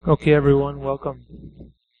Okay, everyone, welcome.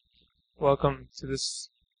 Welcome to this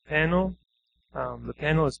panel. The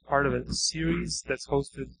panel is part of a series that's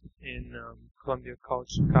hosted in Columbia College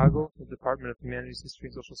Chicago, the Department of Humanities, History,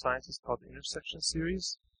 and Social Sciences, called the Intersection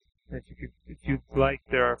Series. And if you'd like,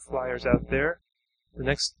 there are flyers out there. The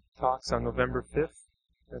next talk's on November 5th.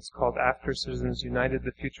 It's called After Citizens United,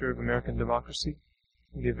 the Future of American Democracy.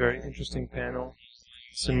 It'll be a very interesting panel,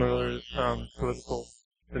 similar political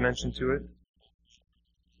dimension to it.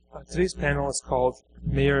 Today's panel is called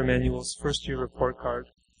Mayor Emanuel's First Year Report Card.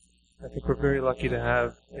 I think we're very lucky to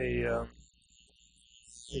have a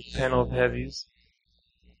panel of heavies.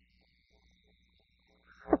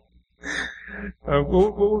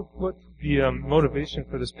 What the motivation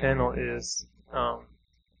for this panel is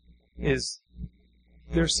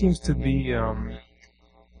there seems to be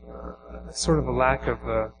sort of a lack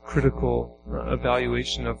of critical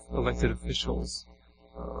evaluation of elected officials.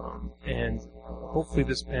 And hopefully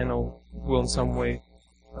this panel will in some way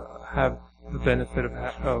have the benefit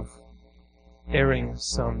of airing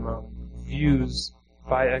some views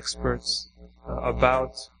by experts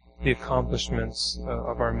about the accomplishments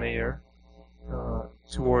of our mayor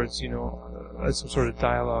towards, some sort of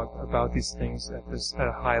dialogue about these things at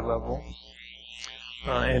a high level.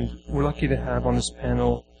 And we're lucky to have on this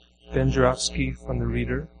panel Ben Joravsky from The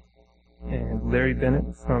Reader, and Larry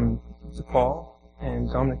Bennett from DePaul,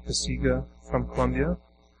 and Dominic Pasiga from Columbia.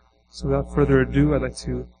 So without further ado, I'd like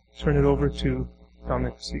to turn it over to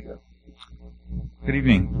Dominic Pasiga. Good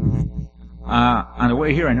evening. On the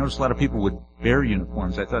way here, I noticed a lot of people with bear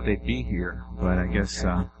uniforms. I thought they'd be here, but I guess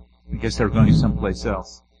they're going someplace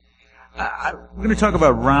else. We're going to talk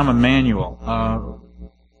about Rahm Emanuel.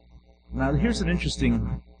 Now, here's an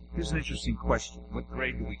interesting question. What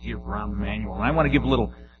grade do we give Rahm Emanuel? And I want to give a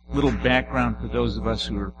little background for those of us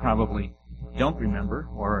who are probably don't remember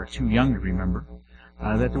or are too young to remember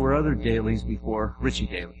that there were other Daleys before Richie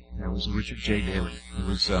Daley. There was Richard J. Daley, who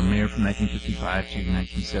was mayor from 1955 to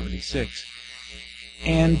 1976,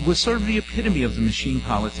 and was sort of the epitome of the machine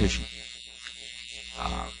politician.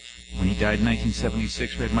 When he died in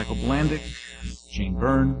 1976, we had Michael Blandick, Jane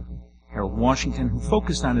Byrne, Harold Washington, who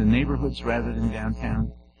focused on the neighborhoods rather than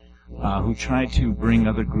downtown, who tried to bring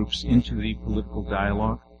other groups into the political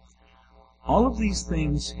dialogue. All of these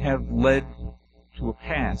things have led to a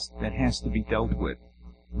past that has to be dealt with,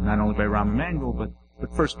 not only by Rahm Emanuel,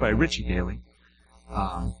 but first by Richie Daley,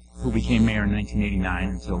 who became mayor in 1989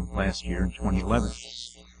 until last year in 2011.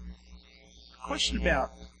 The question about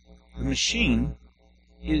the machine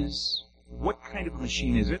is, what kind of a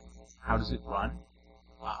machine is it? How does it run?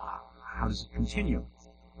 How does it continue?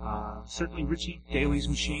 Certainly Richie Daley's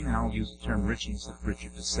machine, and I'll use the term Richie instead of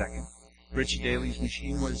Richard II. Richie Daley's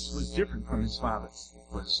machine was different from his father's.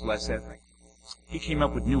 It was less ethnic. He came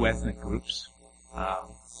up with new ethnic groups.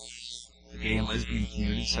 The gay and lesbian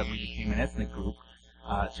community suddenly became an ethnic group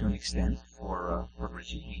to an extent for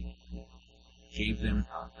Richie. He gave them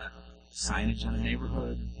signage on the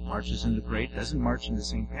neighborhood, marches in the parade. Doesn't march in the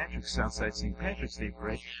St. Patrick's, Southside St. Patrick's Day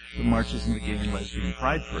parade, but marches in the gay and lesbian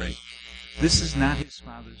pride parade. This is not his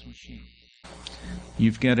father's machine.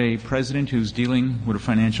 You've got a president who's dealing with a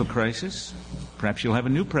financial crisis. Perhaps you'll have a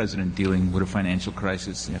new president dealing with a financial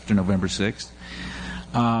crisis after November 6th.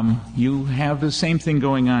 You have the same thing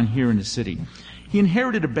going on here in the city. He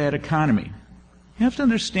inherited a bad economy. You have to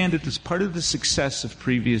understand that this part of the success of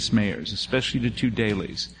previous mayors, especially the two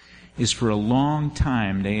Daleys, is for a long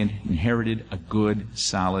time they inherited a good,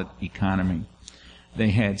 solid economy. They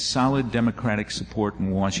had solid Democratic support in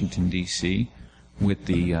Washington, D.C., with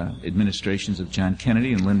the administrations of John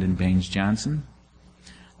Kennedy and Lyndon Baines Johnson,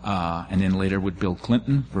 and then later with Bill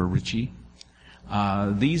Clinton for Richie.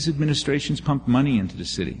 These administrations pumped money into the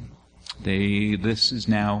city. This has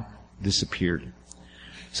now disappeared.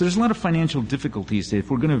 So there's a lot of financial difficulties.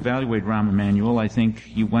 If we're going to evaluate Rahm Emanuel, I think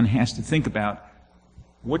one has to think about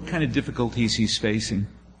what kind of difficulties he's facing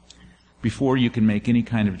before you can make any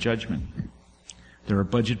kind of judgment. There are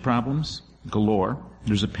budget problems galore.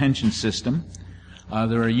 There's a pension system.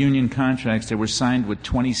 There are union contracts that were signed with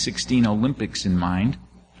 2016 Olympics in mind.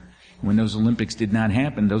 When those Olympics did not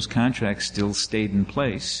happen, those contracts still stayed in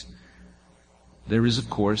place. There is, of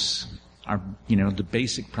course, the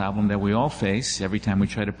basic problem that we all face every time we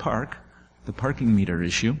try to park, the parking meter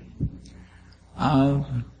issue.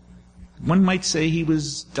 One might say he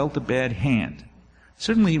was dealt a bad hand.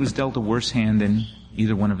 Certainly he was dealt a worse hand than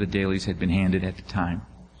either one of the Daleys had been handed at the time.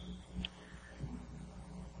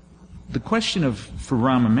 The question for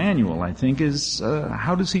Rahm Emanuel, I think, is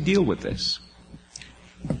how does he deal with this?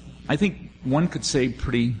 I think one could say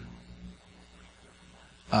pretty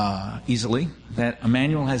easily that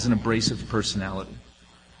Emanuel has an abrasive personality.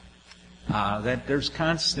 that there's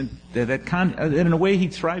constant, that in a way he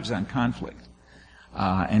thrives on conflict.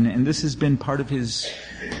 And this has been part of his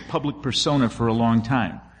public persona for a long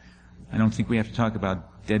time. I don't think we have to talk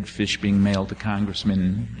about dead fish being mailed to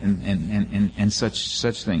congressmen and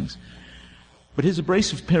such things. But his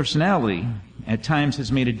abrasive personality at times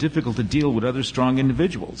has made it difficult to deal with other strong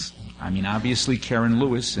individuals. I mean, obviously Karen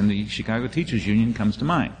Lewis in the Chicago Teachers Union comes to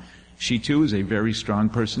mind. She too is a very strong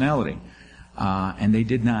personality. And they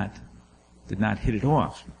did not hit it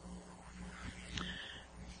off.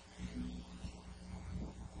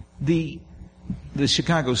 The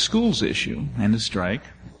Chicago schools issue and the strike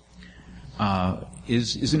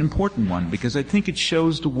is an important one because I think it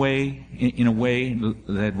shows the way, in a way,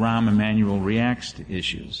 that Rahm Emanuel reacts to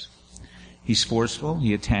issues. He's forceful,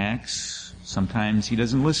 he attacks, sometimes he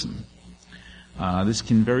doesn't listen. This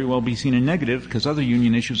can very well be seen in negative because other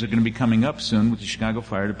union issues are going to be coming up soon with the Chicago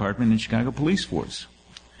Fire Department and Chicago Police Force.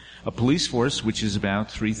 A police force which is about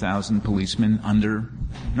 3,000 policemen under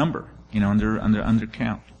number, under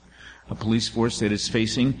count. A police force that is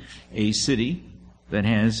facing a city that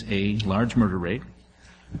has a large murder rate.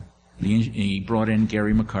 He brought in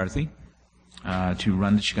Gary McCarthy to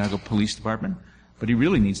run the Chicago Police Department, but he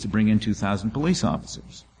really needs to bring in 2,000 police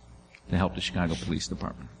officers to help the Chicago Police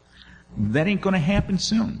Department. That ain't going to happen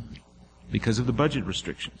soon because of the budget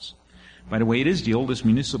restrictions. By the way, it is the oldest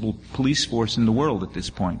municipal police force in the world at this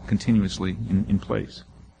point, continuously in place.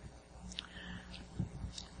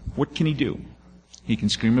 What can he do? He can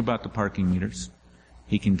scream about the parking meters.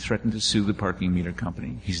 He can threaten to sue the parking meter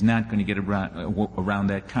company. He's not going to get around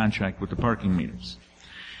that contract with the parking meters.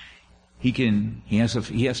 He has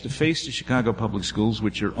to face the Chicago public schools,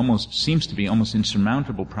 which are seems to be almost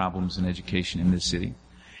insurmountable problems in education in this city.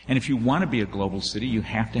 And if you want to be a global city, you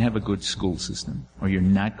have to have a good school system, or you're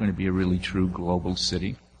not going to be a really true global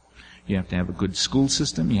city. You have to have a good school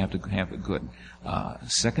system. You have to have a good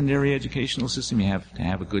secondary educational system. You have to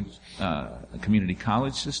have a good community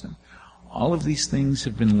college system. All of these things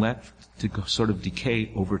have been left to sort of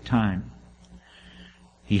decay over time.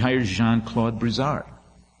 He hires Jean-Claude Brizard.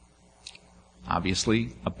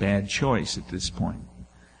 Obviously, a bad choice at this point.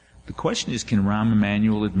 The question is, can Rahm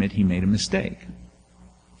Emanuel admit he made a mistake?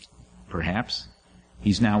 Perhaps.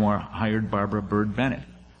 He's now hired Barbara Byrd Bennett,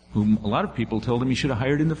 whom a lot of people told him he should have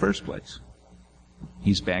hired in the first place.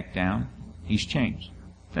 He's backed down. He's changed.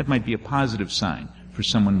 That might be a positive sign for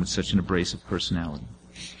someone with such an abrasive personality.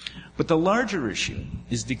 But the larger issue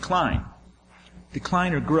is decline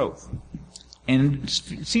or growth. And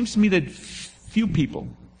it seems to me that few people,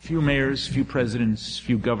 few mayors, few presidents,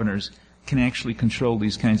 few governors can actually control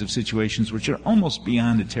these kinds of situations which are almost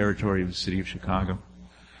beyond the territory of the city of Chicago.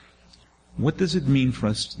 What does it mean for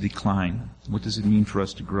us to decline? What does it mean for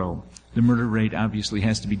us to grow? The murder rate obviously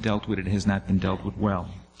has to be dealt with. It has not been dealt with well.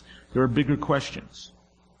 There are bigger questions.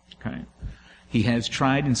 Okay. He has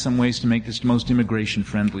tried in some ways to make this the most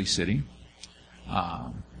immigration-friendly city.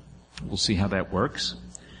 We'll see how that works.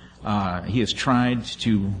 He has tried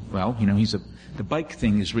to, the bike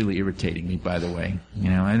thing is really irritating me, by the way. I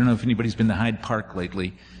don't know if anybody's been to Hyde Park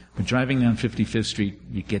lately, but driving down 55th Street,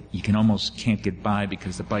 you can almost can't get by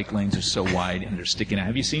because the bike lanes are so wide and they're sticking out.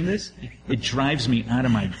 Have you seen this? It drives me out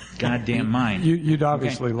of my goddamn mind. You'd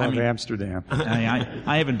obviously love Amsterdam.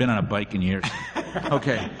 I haven't been on a bike in years.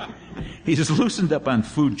 Okay. He's loosened up on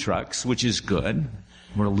food trucks, which is good.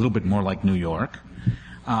 We're a little bit more like New York.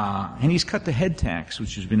 And he's cut the head tax,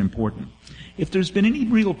 which has been important. If there's been any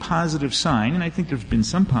real positive sign, and I think there's been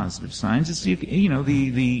some positive signs, it's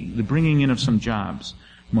the bringing in of some jobs.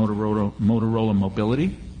 Motorola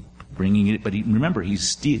Mobility, bringing it, but remember, he's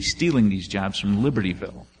stealing these jobs from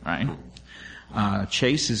Libertyville, right?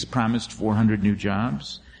 Chase has promised 400 new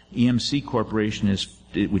jobs. EMC Corporation,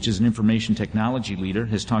 which is an information technology leader,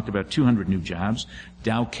 has talked about 200 new jobs.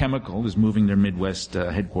 Dow Chemical is moving their Midwest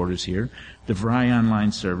headquarters here. DeVry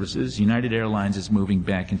Online Services, United Airlines is moving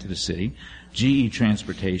back into the city. GE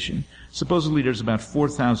Transportation. Supposedly there's about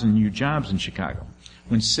 4,000 new jobs in Chicago.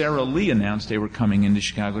 When Sara Lee announced they were coming into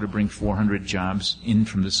Chicago to bring 400 jobs in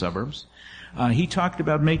from the suburbs, he talked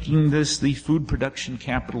about making this the food production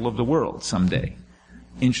capital of the world someday.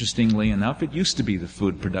 Interestingly enough, it used to be the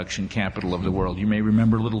food production capital of the world. You may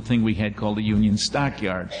remember a little thing we had called the Union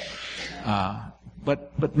Stockyard.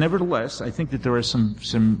 But nevertheless, I think that there are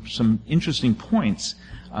some interesting points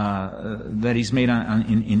that he's made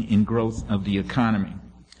in growth of the economy.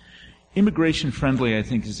 Immigration friendly, I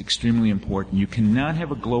think, is extremely important. You cannot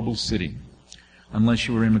have a global city unless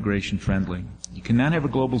you are immigration friendly. You cannot have a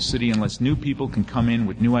global city unless new people can come in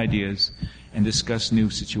with new ideas and discuss new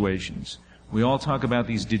situations. We all talk about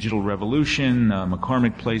these digital revolution,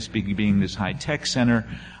 McCormick Place being this high-tech center,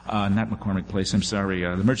 not McCormick Place, I'm sorry,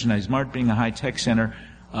 the Merchandise Mart being a high-tech center,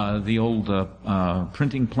 the old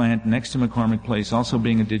printing plant next to McCormick Place also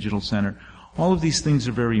being a digital center. All of these things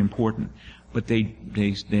are very important, but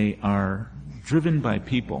they are driven by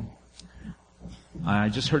people. I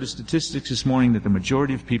just heard a statistics this morning that the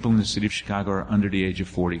majority of people in the city of Chicago are under the age of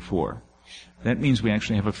 44. That means we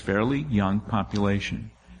actually have a fairly young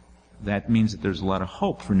population. That means that there's a lot of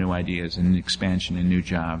hope for new ideas and expansion and new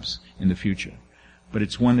jobs in the future. But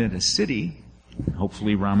it's one that a city,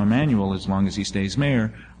 hopefully Rahm Emanuel, as long as he stays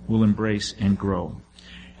mayor, will embrace and grow.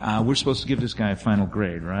 We're supposed to give this guy a final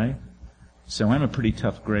grade, right? So I'm a pretty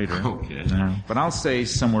tough grader. Okay. But I'll say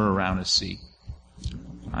somewhere around a C.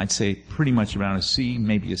 I'd say pretty much around a C,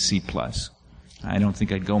 maybe a C+. I don't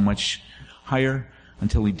think I'd go much higher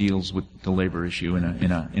until he deals with the labor issue in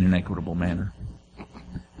an equitable manner.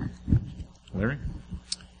 Larry?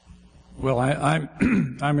 Well,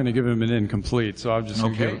 I'm going to give him an incomplete, so I'm just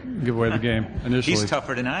going to give away the game initially. He's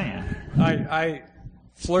tougher than I am. I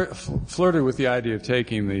flirted with the idea of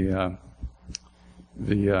taking the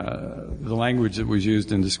language that was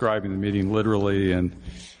used in describing the meeting literally, and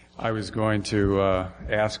I was going to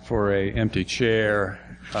ask for a empty chair.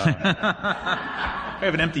 I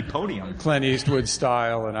have an empty podium. Clint Eastwood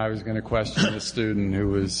style, and I was going to question the student who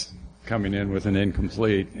was coming in with an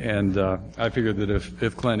incomplete. And I figured that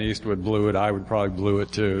if Clint Eastwood blew it, I would probably blew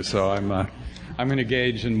it too. So I'm going to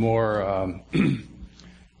gauge in more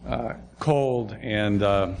cold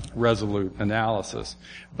and resolute analysis.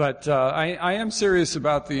 But I am serious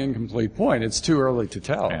about the incomplete point. It's too early to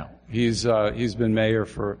tell. Yeah. He's been mayor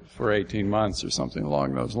for 18 months or something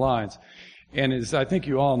along those lines. And as I think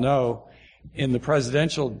you all know, in the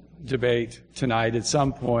presidential debate tonight, at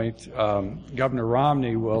some point, Governor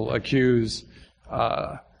Romney will accuse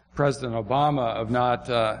President Obama of not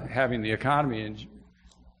having the economy in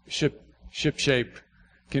ship-shape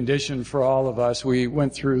condition for all of us. We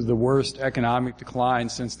went through the worst economic decline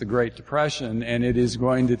since the Great Depression, and it is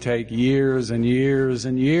going to take years and years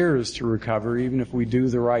and years to recover, even if we do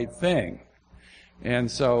the right thing.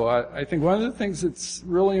 And so I think one of the things that's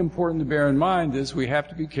really important to bear in mind is we have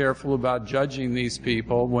to be careful about judging these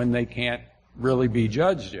people when they can't really be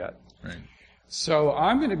judged yet. Right. So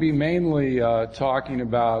I'm going to be mainly talking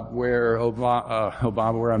about where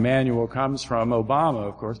where Emanuel comes from, Obama,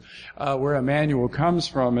 of course, where Emanuel comes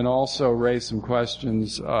from, and also raise some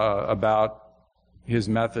questions about his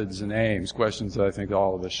methods and aims, questions that I think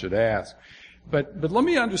all of us should ask. But let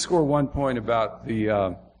me underscore one point about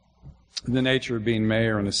the nature of being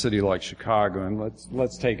mayor in a city like Chicago, and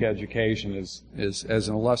let's take education as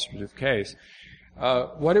an illustrative case.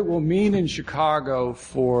 What it will mean in Chicago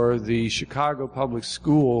for the Chicago public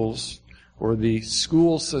schools or the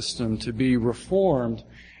school system to be reformed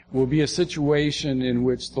will be a situation in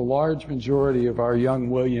which the large majority of our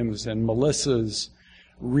young Williams and Melissas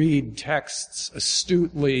read texts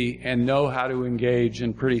astutely and know how to engage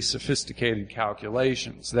in pretty sophisticated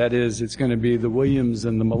calculations. That is, it's going to be the Williams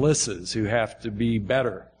and the Melissas who have to be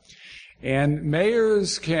better. And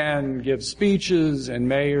mayors can give speeches, and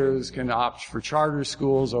mayors can opt for charter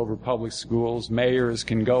schools over public schools. Mayors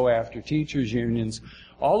can go after teachers' unions.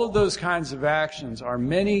 All of those kinds of actions are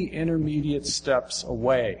many intermediate steps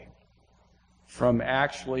away from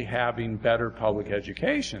actually having better public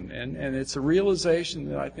education. And it's a realization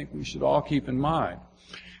that I think we should all keep in mind.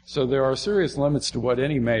 So there are serious limits to what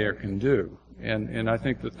any mayor can do. And I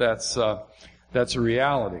think that's a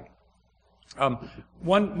reality.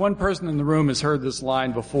 One person in the room has heard this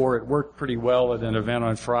line before. It worked pretty well at an event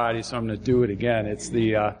on Friday, so I'm going to do it again. It's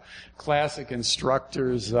the classic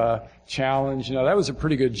instructors challenge. You know, that was a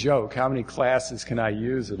pretty good joke. How many classes can I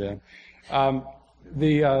use it in?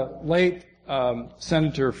 The late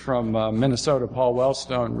senator from Minnesota, Paul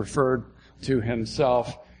Wellstone, referred to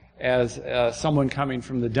himself as someone coming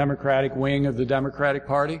from the Democratic wing of the Democratic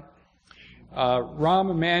Party.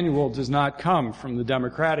 Rahm Emanuel does not come from the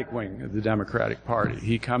Democratic wing of the Democratic Party.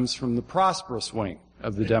 He comes from the prosperous wing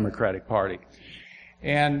of the Democratic Party.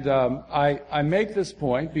 And I make this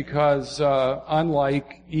point because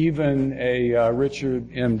unlike even a Richard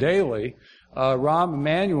M. Daley, Rahm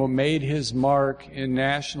Emanuel made his mark in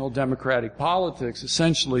national Democratic politics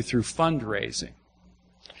essentially through fundraising,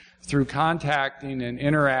 through contacting and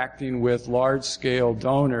interacting with large-scale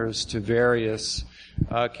donors to various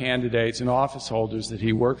candidates and office holders that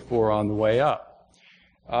he worked for on the way up.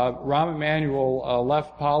 Rahm Emanuel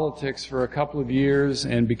left politics for a couple of years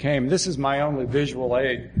and became, this is my only visual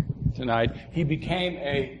aid tonight, he became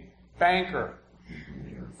a banker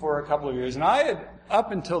for a couple of years. And I had,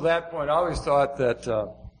 up until that point, always thought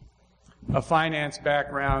that a finance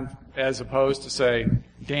background as opposed to, say,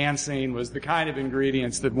 dancing was the kind of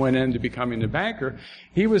ingredients that went into becoming a banker.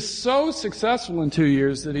 He was so successful in 2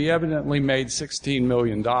 years that he evidently made $16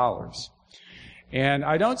 million. And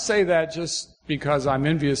I don't say that just because I'm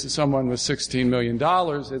envious of someone with $16 million.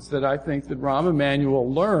 It's that I think that Rahm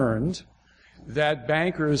Emanuel learned that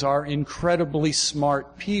bankers are incredibly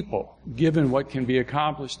smart people, given what can be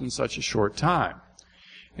accomplished in such a short time.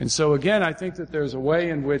 And so again, I think that there's a way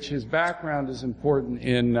in which his background is important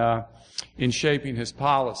in shaping his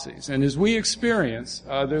policies. And as we experience,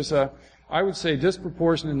 there's I would say,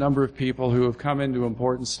 disproportionate number of people who have come into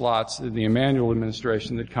important slots in the Emanuel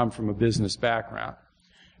administration that come from a business background.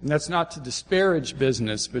 And that's not to disparage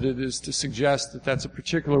business, but it is to suggest that that's a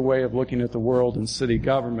particular way of looking at the world and city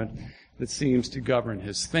government that seems to govern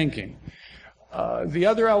his thinking. The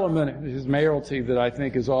other element of his mayoralty that I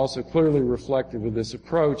think is also clearly reflective of this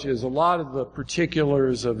approach is a lot of the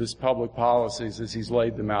particulars of his public policies as he's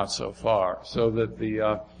laid them out so far, so that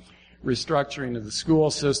the restructuring of the school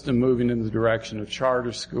system, moving in the direction of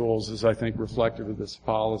charter schools, is, I think, reflective of this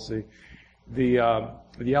policy. The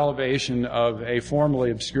elevation of a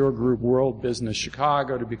formerly obscure group, World Business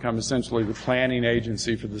Chicago, to become essentially the planning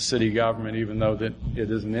agency for the city government, even though that it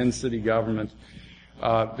is an in-city government.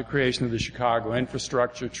 The creation of the Chicago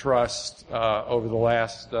Infrastructure Trust over the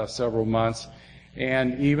last several months,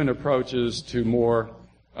 and even approaches to more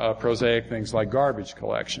prosaic things like garbage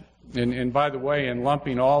collection. And by the way, in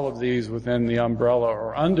lumping all of these within the umbrella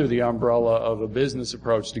or under the umbrella of a business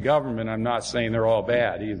approach to government, I'm not saying they're all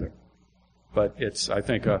bad either. But it's, I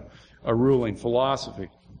think, a ruling philosophy.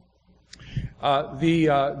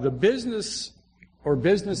 The business or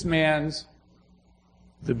businessman's,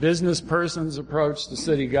 the business person's approach to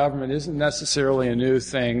city government isn't necessarily a new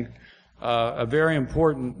thing. A very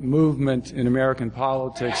important movement in American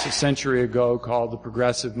politics a century ago called the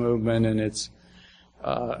Progressive Movement, and its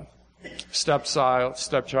stepchild,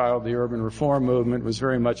 the Urban Reform Movement, was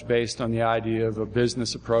very much based on the idea of a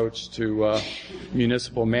business approach to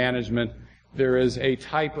municipal management. There is a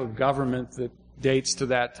type of government that dates to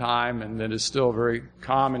that time and that is still very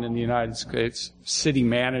common in the United States, city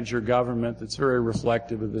manager government, that's very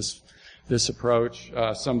reflective of this approach.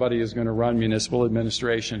 Somebody is going to run municipal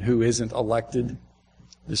administration who isn't elected.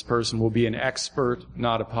 This person will be an expert,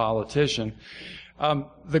 not a politician.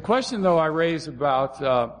 The question, though, I raise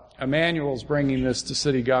about Emanuel's bringing this to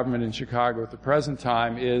city government in Chicago at the present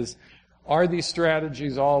time is, are these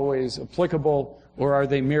strategies always applicable, or are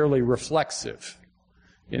they merely reflexive?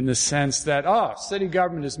 In the sense that, city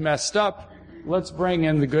government is messed up, let's bring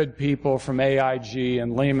in the good people from AIG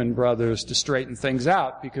and Lehman Brothers to straighten things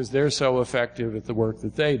out because they're so effective at the work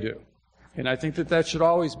that they do. And I think that should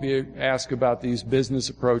always be asked about these business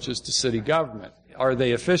approaches to city government. Are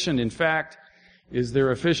they efficient? In fact, is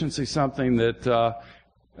their efficiency something that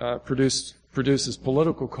produces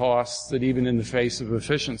political costs that even in the face of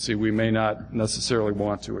efficiency we may not necessarily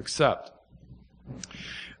want to accept?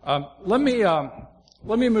 Let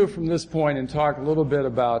me move from this point and talk a little bit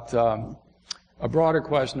about a broader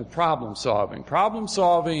question of problem solving. Problem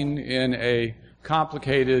solving in a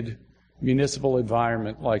complicated municipal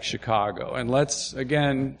environment like Chicago. And let's,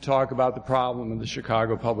 again, talk about the problem in the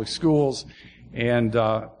Chicago public schools. And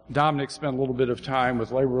Dominic spent a little bit of time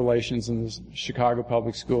with labor relations in the Chicago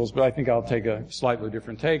public schools, but I think I'll take a slightly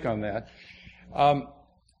different take on that.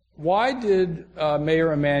 Why did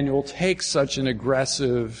Mayor Emanuel take such an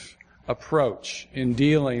aggressive approach in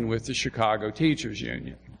dealing with the Chicago Teachers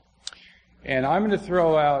Union? And I'm going to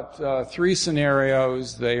throw out three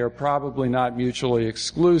scenarios. They are probably not mutually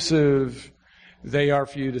exclusive. They are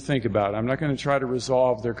for you to think about. I'm not going to try to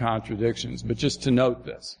resolve their contradictions, but just to note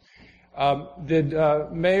this. Did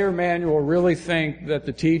Mayor Emanuel really think that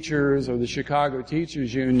the teachers or the Chicago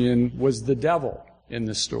Teachers Union was the devil in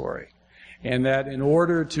the story? And that in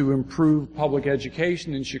order to improve public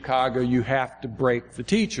education in Chicago, you have to break the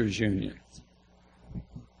teachers' union?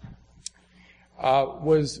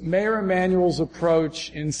 Was Mayor Emanuel's approach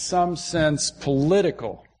in some sense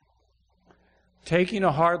political? Taking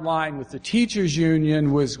a hard line with the teachers'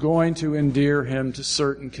 union was going to endear him to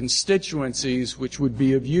certain constituencies which would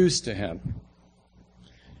be of use to him.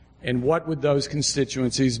 And what would those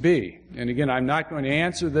constituencies be? And again, I'm not going to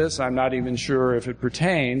answer this. I'm not even sure if it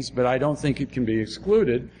pertains, but I don't think it can be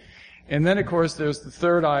excluded. And then, of course, there's the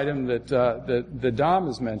third item that Dom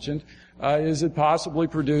has mentioned. Is it possibly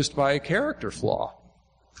produced by a character flaw?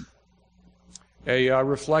 A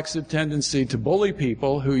reflexive tendency to bully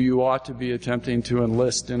people who you ought to be attempting to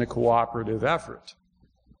enlist in a cooperative effort.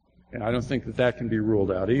 And I don't think that can be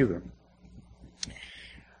ruled out either.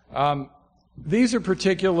 These are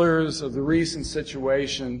particulars of the recent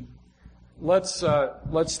situation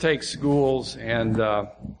let's take schools and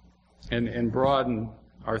broaden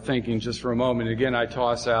our thinking just for a moment. Again, I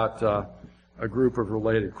toss out a group of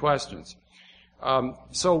related questions.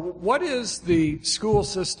 So what is the school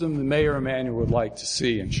system that Mayor Emanuel would like to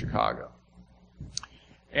see in Chicago?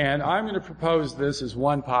 And I'm going to propose this as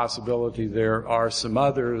one possibility. There are some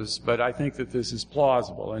others, but I think that this is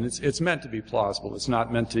plausible. And it's meant to be plausible. It's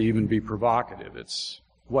not meant to even be provocative. It's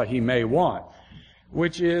what he may want,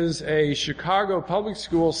 which is a Chicago public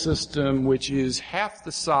school system which is half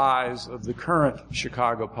the size of the current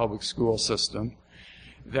Chicago public school system,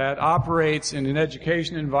 that operates in an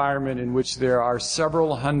education environment in which there are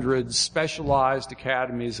several hundred specialized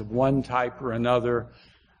academies of one type or another,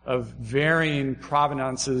 of varying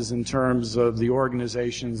provenances in terms of the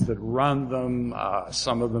organizations that run them.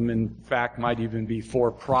 Some of them, in fact, might even be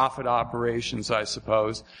for-profit operations, I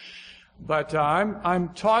suppose. But I'm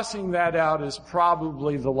tossing that out as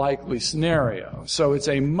probably the likely scenario. So it's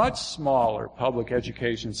a much smaller public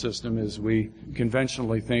education system as we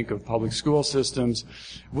conventionally think of public school systems,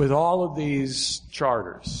 with all of these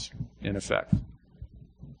charters, in effect.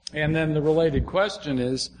 And then the related question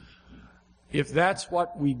is, if that's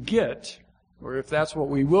what we get, or if that's what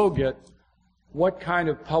we will get, what kind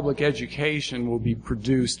of public education will be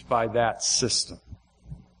produced by that system?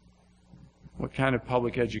 What kind of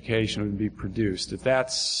public education would be produced if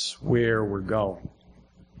that's where we're going?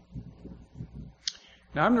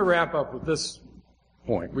 Now, I'm going to wrap up with this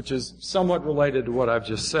point, which is somewhat related to what I've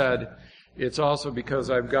just said. It's also because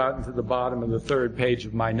I've gotten to the bottom of the third page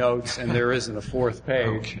of my notes, and there isn't a fourth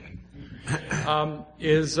page.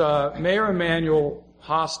 Is Mayor Emanuel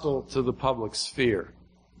hostile to the public sphere?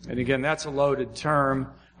 And again, that's a loaded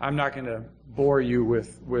term. I'm not going to bore you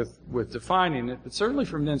with defining it, but certainly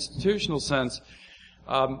from an institutional sense,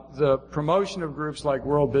 the promotion of groups like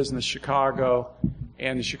World Business Chicago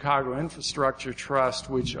and the Chicago Infrastructure Trust,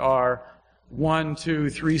 which are 1, 2,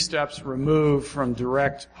 3 steps removed from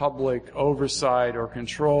direct public oversight or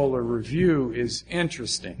control or review, is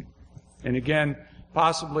interesting. And again,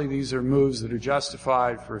 possibly these are moves that are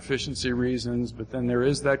justified for efficiency reasons, but then there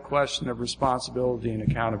is that question of responsibility and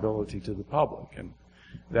accountability to the public. And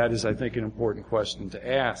that is, I think, an important question to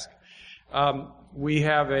ask. We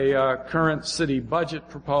have a current city budget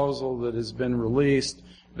proposal that has been released.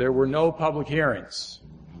 There were no public hearings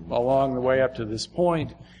along the way up to this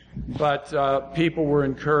point, but people were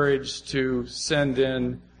encouraged to send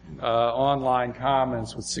in online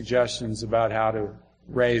comments with suggestions about how to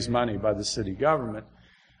raise money by the city government.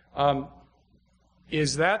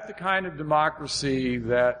 Is that the kind of democracy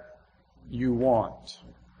that you want?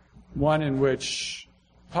 One in which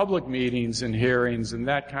public meetings and hearings and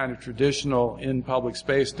that kind of traditional in-public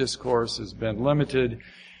space discourse has been limited,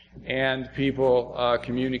 and people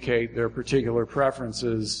communicate their particular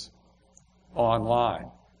preferences online.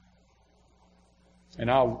 And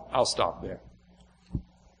I'll stop there.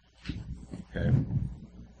 Okay.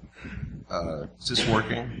 Is this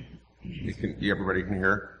working? Everybody can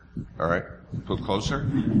hear? All right. Go closer.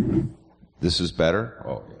 This is better?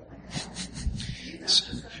 Oh, yeah.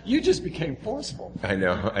 You just became forceful. I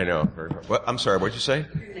know. What, I'm sorry, what'd you say?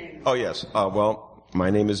 Oh, yes. Well, my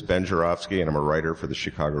name is Ben Joravsky, and I'm a writer for the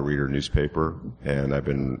Chicago Reader newspaper, and I've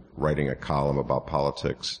been writing a column about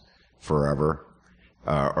politics forever,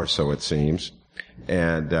 or so it seems.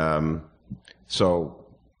 And so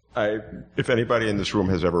if anybody in this room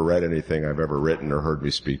has ever read anything I've ever written or heard me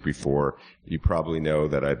speak before, you probably know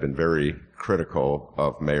that I've been very critical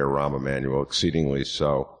of Mayor Rahm Emanuel, exceedingly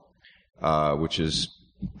so, which is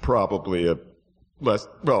probably it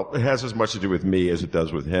has as much to do with me as it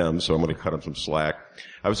does with him, so I'm going to cut him some slack.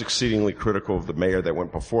 I was exceedingly critical of the mayor that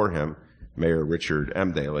went before him, Mayor Richard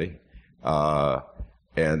M. Daley,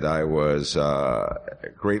 and I was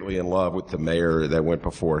greatly in love with the mayor that went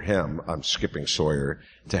before him. I'm skipping Sawyer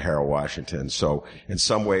to Harold Washington. So in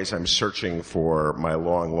some ways, I'm searching for my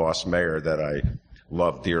long-lost mayor that I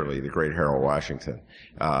love dearly, the great Harold Washington.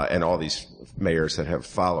 And all these mayors that have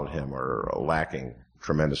followed him are lacking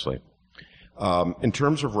tremendously. In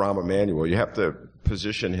terms of Rahm Emanuel, you have to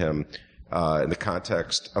position him in the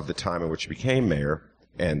context of the time in which he became mayor,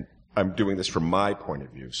 and I'm doing this from my point of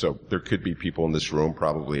view. So there could be people in this room,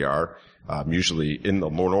 probably are, usually in the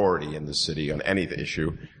minority in the city on any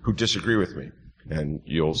issue, who disagree with me. And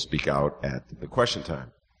you'll speak out at the question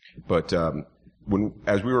time. But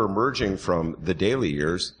as we were emerging from the Daley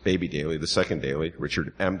years, Baby Daley, the second Daley,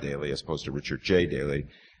 Richard M. Daley, as opposed to Richard J. Daley,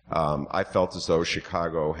 I felt as though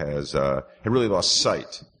Chicago had really lost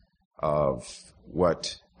sight of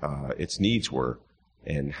what its needs were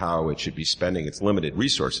and how it should be spending its limited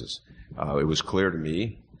resources. It was clear to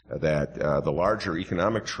me that the larger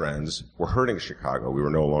economic trends were hurting Chicago. We were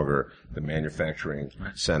no longer the manufacturing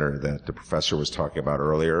center that the professor was talking about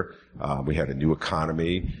earlier. We had a new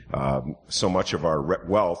economy. So much of our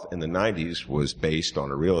wealth in the 90s was based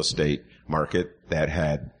on a real estate market that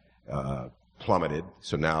had plummeted.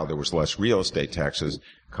 So now there was less real estate taxes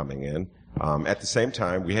coming in. At the same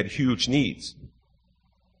time, we had huge needs.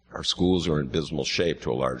 Our schools are in abysmal shape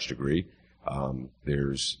to a large degree.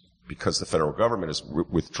 Because the federal government is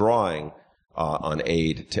withdrawing on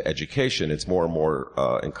aid to education, it's more and more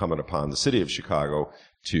incumbent upon the city of Chicago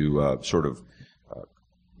to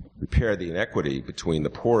repair the inequity between the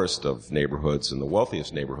poorest of neighborhoods and the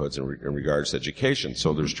wealthiest neighborhoods in regards to education.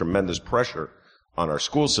 So there's tremendous pressure on our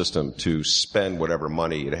school system to spend whatever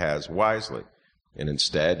money it has wisely. And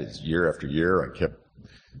instead, it's year after year, I kept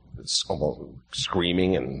almost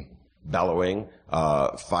screaming and bellowing,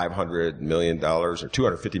 $500 million or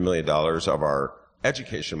 $250 million of our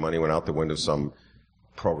education money went out the window. Some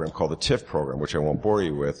program called the TIF program, which I won't bore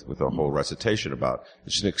you with a whole recitation about.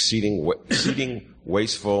 It's an exceeding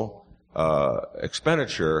wasteful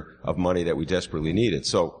expenditure of money that we desperately needed.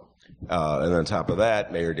 So, and on top of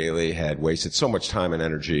that, Mayor Daley had wasted so much time and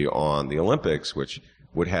energy on the Olympics, which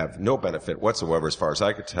would have no benefit whatsoever, as far as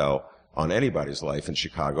I could tell, on anybody's life in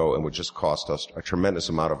Chicago, and would just cost us a tremendous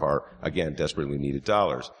amount of our, again, desperately needed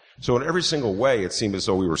dollars. So in every single way, it seemed as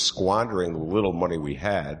though we were squandering the little money we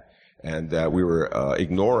had, and we were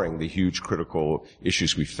ignoring the huge critical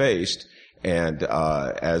issues we faced. And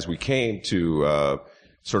as we came to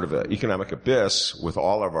sort of an economic abyss with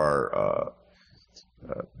all of our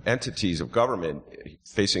entities of government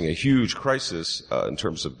facing a huge crisis in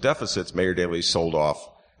terms of deficits, Mayor Daley sold off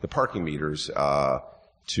the parking meters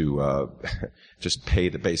to just pay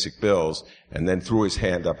the basic bills, and then threw his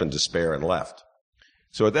hand up in despair and left.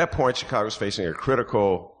 So at that point, Chicago's facing a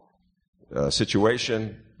critical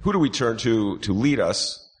situation. Who do we turn to lead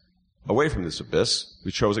us away from this abyss?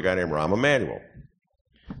 We chose a guy named Rahm Emanuel.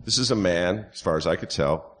 This is a man, as far as I could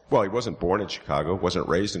tell, well, he wasn't born in Chicago, wasn't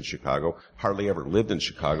raised in Chicago, hardly ever lived in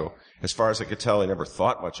Chicago. As far as I could tell, he never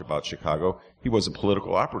thought much about Chicago. He was a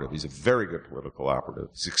political operative. He's a very good political operative.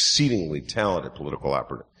 He's an exceedingly talented political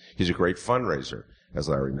operative. He's a great fundraiser, as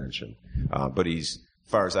Larry mentioned. But as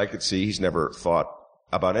far as I could see, he's never thought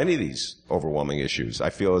about any of these overwhelming issues. I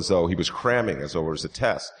feel as though he was cramming as though it was a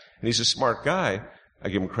test. And he's a smart guy. I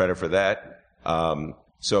give him credit for that.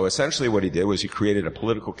 So essentially what he did was he created a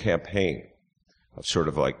political campaign of sort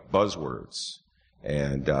of like buzzwords.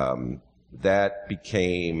 And that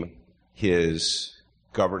became his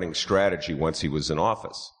governing strategy once he was in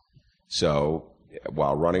office. So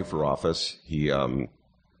while running for office, he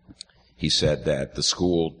said that the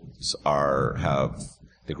schools have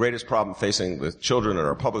the greatest problem facing the children in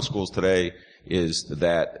our public schools today is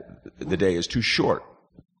that the day is too short.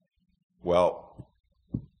 Well,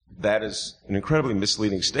 that is an incredibly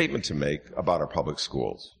misleading statement to make about our public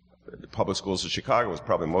schools. The public schools of Chicago, as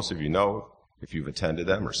probably most of you know, if you've attended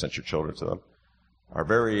them or sent your children to them, are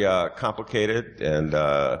very complicated and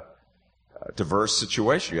diverse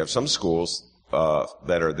situation. You have some schools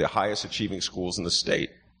that are the highest achieving schools in the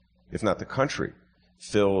state, if not the country,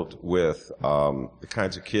 filled with the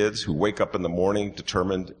kinds of kids who wake up in the morning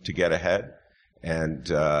determined to get ahead and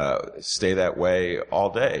stay that way all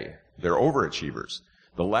day. They're overachievers.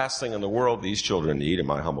 The last thing in the world these children need, in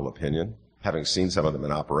my humble opinion, having seen some of them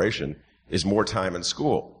in operation, is more time in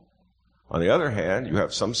school. On the other hand, you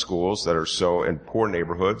have some schools that are so in poor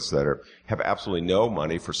neighborhoods that have absolutely no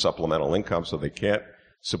money for supplemental income, so they can't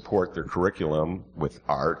support their curriculum with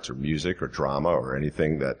art or music or drama or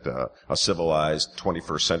anything that a civilized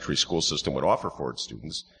 21st century school system would offer for its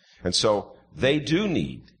students. And so they do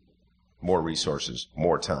need more resources,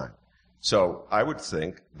 more time. So I would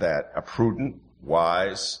think that a prudent,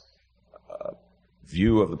 wise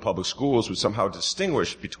view of the public schools would somehow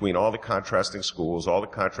distinguish between all the contrasting schools, all the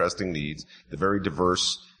contrasting needs, the very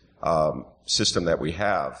diverse system that we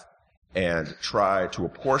have, and try to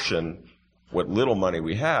apportion what little money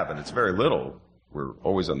we have, and it's very little, we're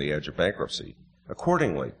always on the edge of bankruptcy,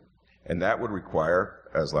 accordingly. And that would require,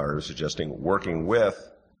 as Larry was suggesting, working with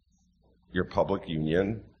your public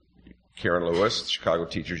union, Karen Lewis, Chicago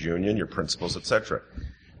Teachers Union, your principals, etc.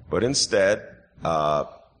 But instead,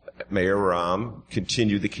 Mayor Rahm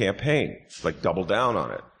continued the campaign, like double down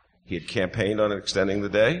on it. He had campaigned on extending the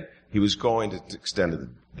day. He was going to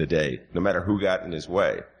extend the day, no matter who got in his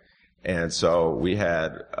way. And so we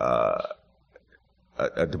had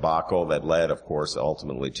a debacle that led, of course,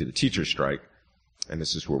 ultimately to the teacher strike, and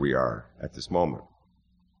this is where we are at this moment.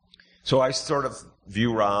 So I sort of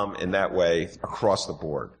view Rahm in that way across the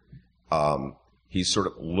board. He's sort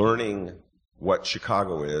of learning what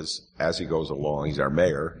Chicago is as he goes along. He's our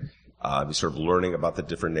mayor. He's sort of learning about the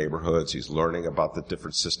different neighborhoods. He's learning about the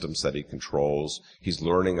different systems that he controls. He's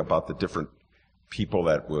learning about the different people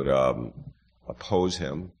that would oppose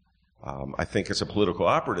him. I think as a political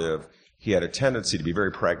operative, he had a tendency to be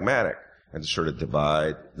very pragmatic and to sort of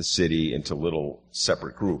divide the city into little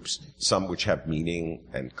separate groups, some which have meaning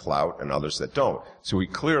and clout and others that don't. So he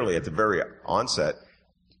clearly, at the very onset,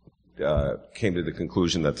 came to the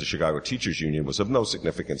conclusion that the Chicago Teachers Union was of no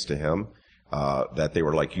significance to him, that they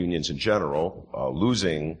were like unions in general,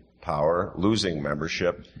 losing power, losing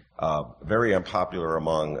membership, very unpopular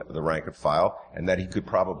among the rank and file, and that he could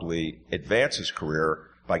probably advance his career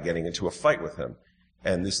by getting into a fight with him.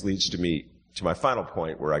 And this leads to my final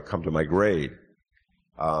point where I come to my grade.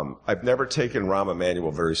 I've never taken Rahm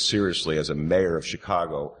Emanuel very seriously as a mayor of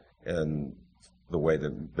Chicago in the way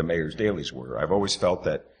that the mayor's dailies were. I've always felt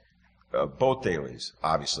that both dailies,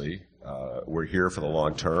 obviously, were here for the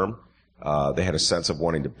long term. They had a sense of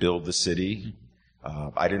wanting to build the city.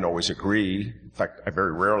 I didn't always agree. In fact, I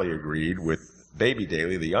very rarely agreed with Baby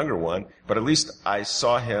Daily, the younger one, but at least I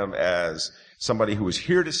saw him as somebody who was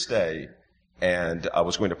here to stay and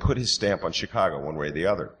was going to put his stamp on Chicago one way or the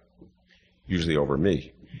other, usually over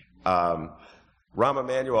me. Rahm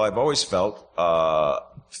Emanuel, I've always felt,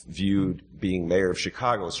 viewed being mayor of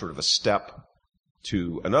Chicago as sort of a step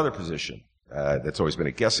to another position. That's always been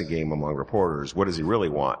a guessing game among reporters. What does he really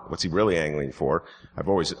want? What's he really angling for?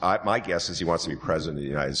 My guess is he wants to be president of the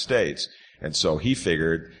United States. And so he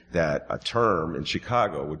figured that a term in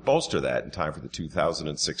Chicago would bolster that in time for the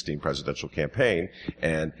 2016 presidential campaign.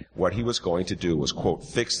 And what he was going to do was, quote,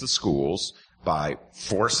 fix the schools by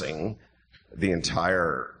forcing the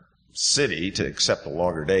entire city to accept a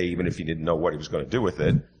longer day, even if he didn't know what he was going to do with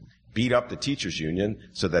it, beat up the teachers union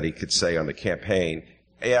so that he could say on the campaign,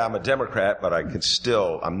 yeah, I'm a Democrat, but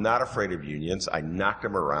I'm not afraid of unions. I knocked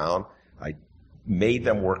them around. I made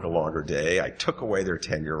them work a longer day. I took away their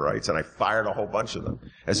tenure rights, and I fired a whole bunch of them,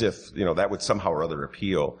 as if, that would somehow or other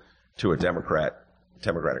appeal to a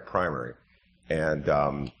Democratic primary. And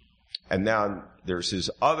now there's his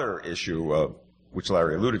other issue of, which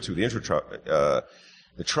Larry alluded to,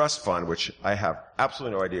 the trust fund, which I have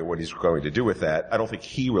absolutely no idea what he's going to do with that. I don't think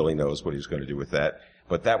he really knows what he's going to do with that.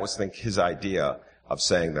 But that was, I think, his idea of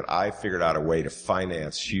saying that I figured out a way to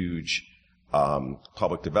finance huge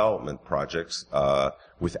public development projects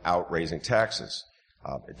without raising taxes.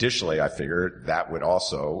 Additionally, I figured that would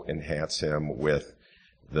also enhance him with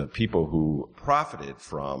the people who profited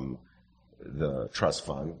from the trust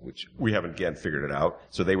fund, which we haven't again figured it out,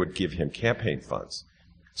 so they would give him campaign funds.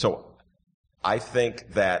 So I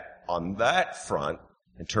think that on that front,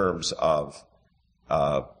 in terms of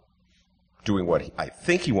doing what I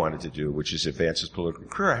think he wanted to do, which is advance his political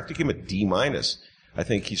career, I have to give him a D-. I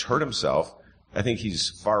think he's hurt himself. I think he's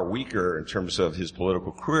far weaker in terms of his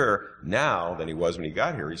political career now than he was when he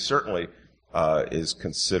got here. He certainly is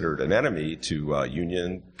considered an enemy to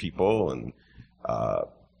union people and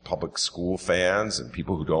public school fans and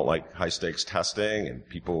people who don't like high-stakes testing and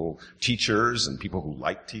teachers and people who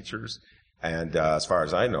like teachers. And as far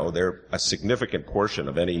as I know, they're a significant portion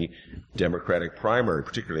of any Democratic primary,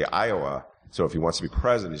 particularly Iowa. So if he wants to be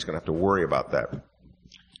president, he's going to have to worry about that.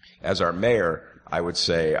 As our mayor, I would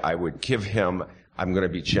say I'm going to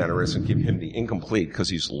be generous and give him the incomplete because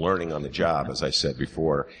he's learning on the job, as I said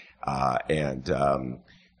before. And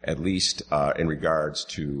at least in regards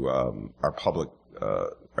to our public,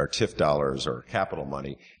 our TIF dollars or capital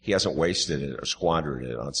money, he hasn't wasted it or squandered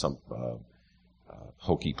it on some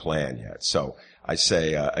hokey plan yet. So I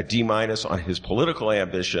say a D- on his political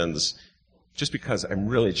ambitions, just because I'm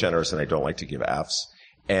really generous and I don't like to give Fs,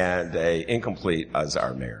 and a incomplete as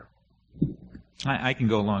our mayor. I can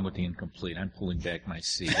go along with the incomplete. I'm pulling back my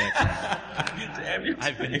seat.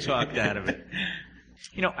 I've been talked out of it.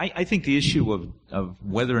 I think the issue of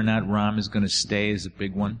whether or not Rahm is going to stay is a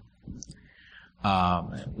big one.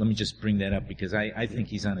 Let me just bring that up because I think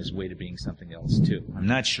he's on his way to being something else too. I'm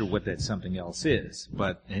not sure what that something else is,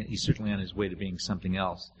 but he's certainly on his way to being something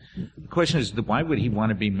else. The question is, why would he want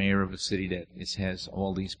to be mayor of a city that has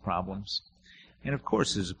all these problems? And of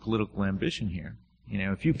course, there's a political ambition here.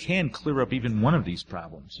 If you can clear up even one of these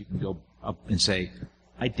problems, you can go up and say,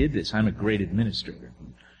 I did this. I'm a great administrator.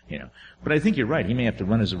 But I think you're right. He may have to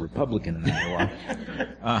run as a Republican in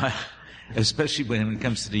Iowa. Especially when it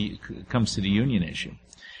comes to the union issue.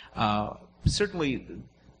 Certainly,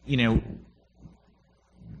 the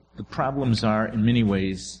problems are in many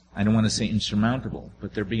ways, I don't want to say insurmountable,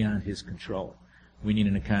 but they're beyond his control. We need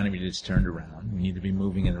an economy that's turned around. We need to be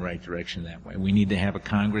moving in the right direction that way. We need to have a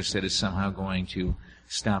Congress that is somehow going to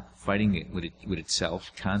stop fighting it with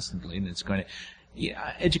itself constantly, and it's going to.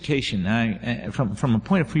 Yeah, education. From a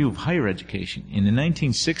point of view of higher education, in the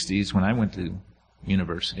 1960s, when I went to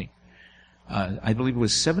university, I believe it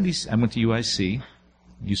was 70. I went to UIC. It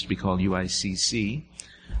used to be called UICC.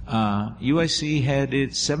 UIC had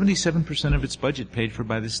 77% of its budget paid for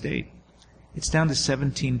by the state. It's down to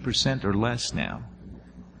 17% or less now.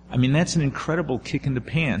 I mean, that's an incredible kick in the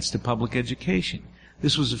pants to public education.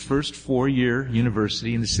 This was the first 4-year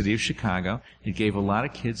university in the city of Chicago. It gave a lot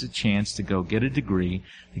of kids a chance to go get a degree,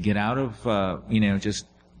 to get out of, just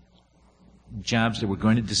jobs that were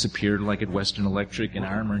going to disappear, like at Western Electric and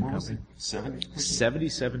Armour and Company.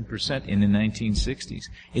 77% in the 1960s.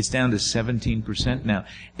 It's down to 17% now.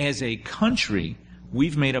 As a country,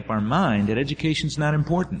 we've made up our mind that education's not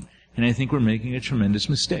important, and I think we're making a tremendous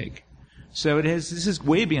mistake. So this is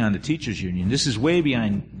way beyond the teachers union. This is way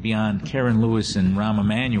beyond Karen Lewis and Rahm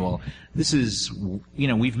Emanuel. This is,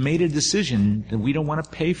 we've made a decision that we don't want to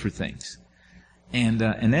pay for things. And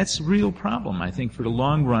that's a real problem, I think, for the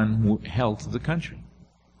long run health of the country.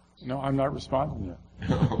 No, I'm not responding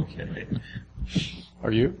yet. Okay.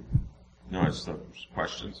 Are you? No, I just thought there was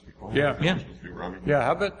questions before. Yeah. Yeah.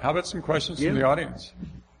 How about some questions from the audience?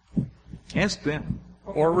 Ask them.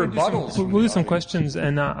 Or rebuttals. We'll do some questions,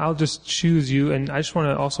 and I'll just choose you. And I just want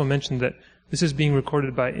to also mention that this is being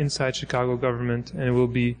recorded by Inside Chicago Government, and it will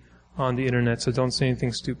be on the internet, so don't say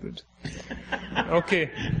anything stupid. Okay.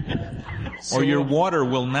 Or your water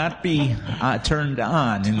will not be turned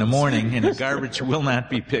on in the morning, and the garbage will not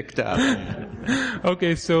be picked up.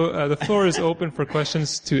 Okay, so the floor is open for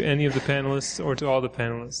questions to any of the panelists or to all the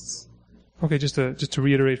panelists. Okay, just to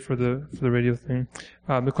reiterate for the radio thing,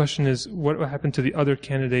 the question is, what happened to the other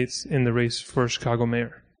candidates in the race for Chicago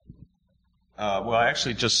mayor? Well, I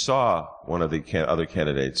actually just saw one of the other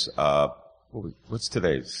candidates. What's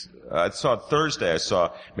today's? Thursday. I saw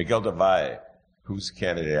Miguel del Valle, who's the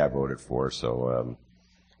candidate I voted for. So,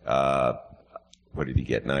 what did he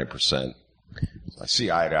get? 9%. I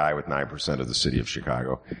see eye to eye with 9% of the city of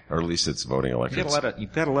Chicago, or at least its voting electorate.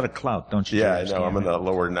 You've got a lot of clout, don't you? Yeah, I know. I'm in the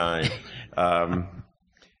lower 9.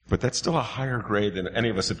 But that's still a higher grade than any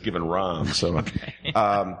of us have given Rahm. So, okay.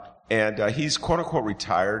 And he's quote unquote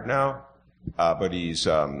retired now, but he's.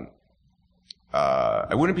 I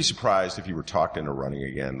wouldn't be surprised if he were talked into running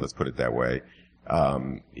again. Let's put it that way.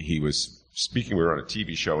 He was speaking. We were on a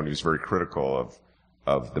TV show, and he was very critical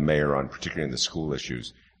of the mayor particularly in the school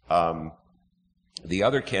issues. The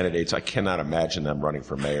other candidates, I cannot imagine them running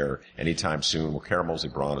for mayor anytime soon. Well, Kara Mosley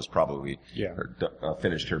Braun has probably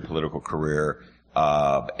finished her political career.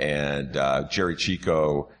 And Jerry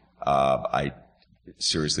Chico, I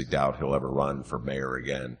seriously doubt he'll ever run for mayor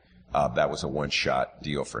again. That was a one-shot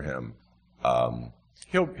deal for him.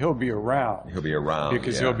 He'll be around. He'll be around.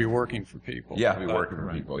 Because he'll be working for people. Yeah, he'll be working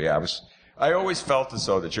for people. Yeah, I always felt as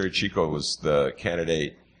though that Jerry Chico was the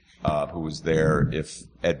candidate who was there if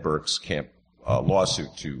Ed Burke's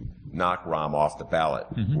lawsuit to knock Rahm off the ballot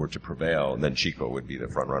were to prevail, and then Chico would be the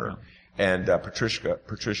front runner. And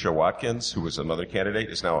Patricia Watkins, who was another candidate,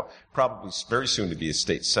 is now probably very soon to be a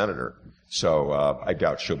state senator. So I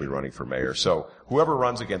doubt she'll be running for mayor. So whoever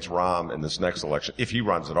runs against Rahm in this next election, if he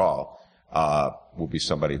runs at all, will be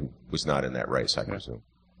somebody who was not in that race, I presume.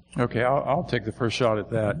 Okay, I'll take the first shot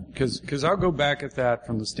at that because I'll go back at that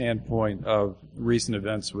from the standpoint of recent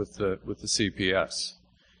events with the CPS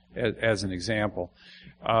as an example.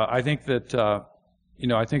 I think that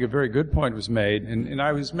I think a very good point was made, and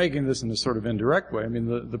I was making this in a sort of indirect way. I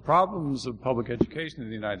mean, the problems of public education in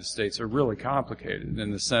the United States are really complicated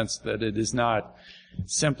in the sense that it is not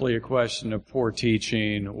simply a question of poor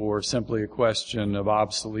teaching or simply a question of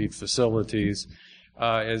obsolete facilities.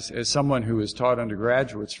 As someone who has taught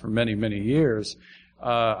undergraduates for many, many years,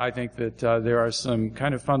 I think that there are some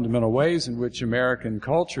kind of fundamental ways in which American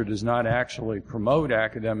culture does not actually promote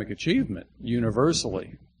academic achievement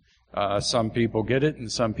universally. Some people get it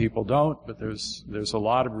and some people don't, but there's a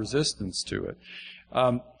lot of resistance to it.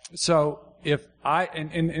 So if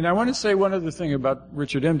and I want to say one other thing about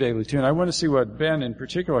Richard M. Daley too, and I want to see what Ben in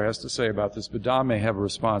particular has to say about this, but Don may have a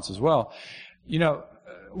response as well.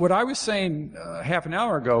 What I was saying half an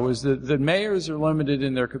hour ago is that mayors are limited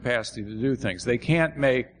in their capacity to do things. They can't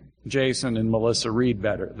make Jason and Melissa Reed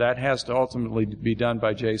better. That has to ultimately be done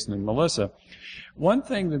by Jason and Melissa. One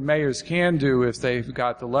thing that mayors can do if they've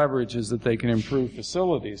got the leverage is that they can improve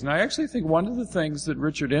facilities. And I actually think one of the things that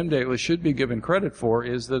Richard M. Daley should be given credit for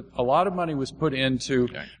is that a lot of money was put into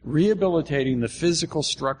rehabilitating the physical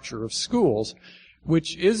structure of schools,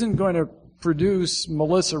 which isn't going to produce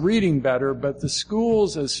Melissa reading better, but the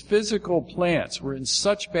schools as physical plants were in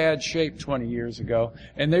such bad shape 20 years ago,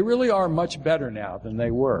 and they really are much better now than they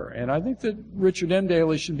were. And I think that Richard M.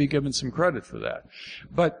 Daley should be given some credit for that.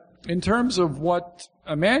 But in terms of what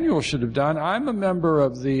Emanuel should have done, I'm a member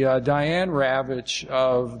of the Diane Ravitch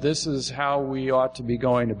of This Is How We Ought to Be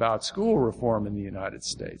Going About School Reform in the United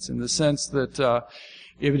States, in the sense that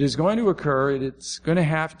if it is going to occur, it's going to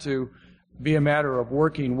have to be a matter of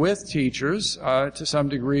working with teachers, to some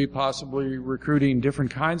degree possibly recruiting different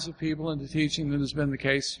kinds of people into teaching than has been the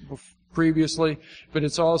case previously, but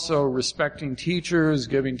it's also respecting teachers,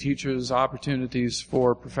 giving teachers opportunities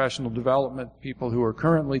for professional development, people who are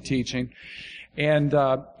currently teaching. And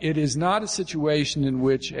it is not a situation in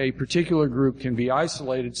which a particular group can be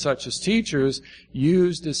isolated, such as teachers,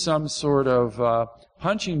 used as some sort of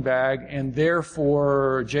punching bag, and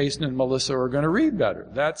therefore Jason and Melissa are going to read better.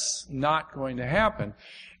 That's not going to happen.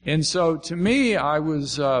 And so to me, I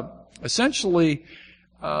was essentially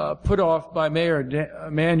put off by Mayor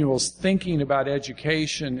Emanuel's thinking about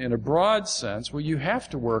education in a broad sense. Well, you have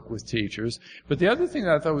to work with teachers. But the other thing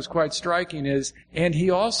that I thought was quite striking is, and he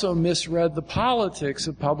also misread the politics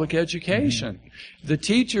of public education. Mm-hmm. The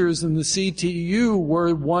teachers and the CTU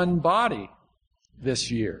were one body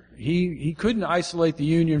this year. He couldn't isolate the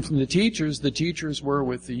union from the teachers were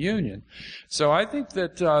with the union. So I think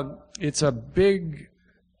that it's a big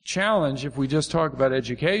challenge if we just talk about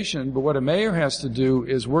education, but what a mayor has to do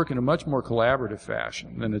is work in a much more collaborative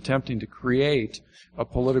fashion than attempting to create a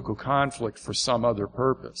political conflict for some other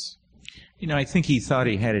purpose. You know, I think he thought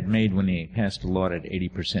he had it made when he passed a law that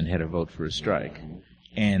 80% had a vote for a strike.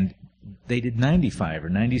 And they did 95 or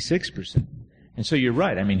 96%. And so you're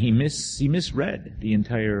right. I mean, he misread the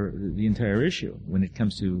entire issue when it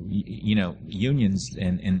comes to, you know, unions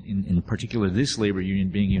and in particular this labor union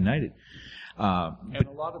being united. And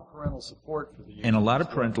a lot of parental support for the unions. And a lot of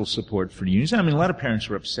parental support for the unions. I mean, a lot of parents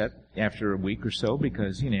were upset after a week or so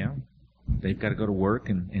because, you know, they've got to go to work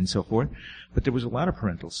and so forth. But there was a lot of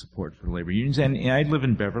parental support for the labor unions. And I live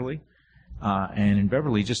in Beverly. And in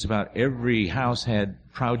Beverly, just about every house had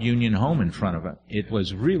Proud Union Home in front of it. It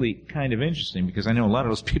was really kind of interesting because I know a lot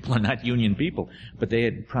of those people are not union people, but they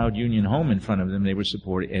had Proud Union Home in front of them. They were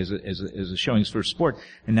supported as a showings for sport.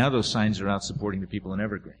 And now those signs are out supporting the people in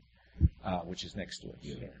Evergreen, which is next to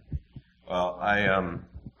it. Well,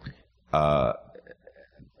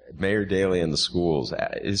 Mayor Daley and the schools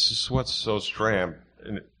is just what's so strange.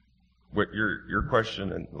 And what your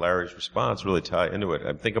question and Larry's response really tie into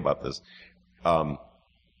it. Think about this.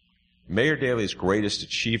 Mayor Daley's greatest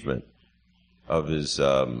achievement of his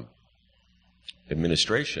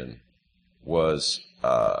administration was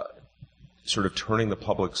sort of turning the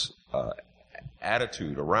public's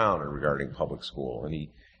attitude around regarding public school, and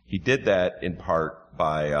he did that in part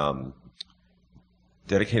by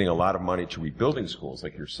dedicating a lot of money to rebuilding schools,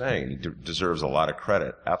 like you're saying. He deserves a lot of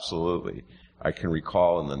credit, absolutely. I can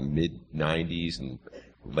recall in the mid-'90s and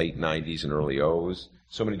late 90s and early O's,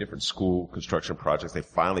 so many different school construction projects. They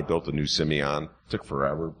finally built a new Simeon. It took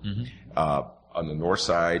forever. Mm-hmm. On the north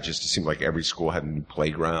side, just it seemed like every school had a new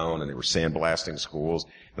playground, and they were sandblasting schools.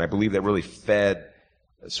 And I believe that really fed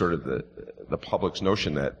sort of the public's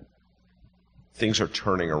notion that things are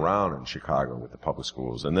turning around in Chicago with the public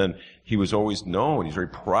schools. And then he was always known, he's very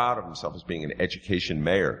proud of himself as being an education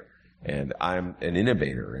mayor. And I'm an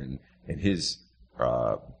innovator. And his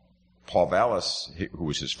Paul Vallis, who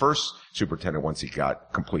was his first superintendent once he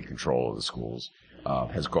got complete control of the schools,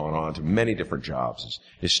 has gone on to many different jobs,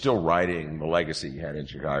 is still riding the legacy he had in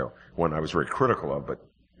Chicago, one I was very critical of, but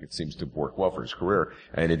it seems to work well for his career.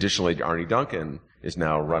 And additionally, Arnie Duncan is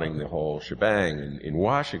now running the whole shebang in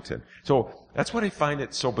Washington. So that's what I find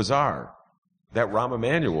it so bizarre, that Rahm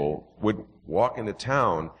Emanuel would walk into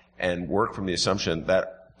town and work from the assumption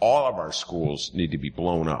that all of our schools need to be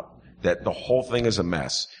blown up, that the whole thing is a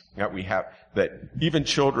mess, that even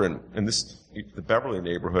children, and the Beverly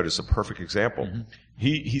neighborhood is a perfect example. Mm-hmm.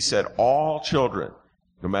 He said all children,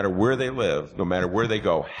 no matter where they live, no matter where they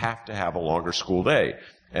go, have to have a longer school day.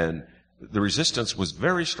 And the resistance was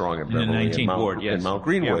very strong in Beverly and Mount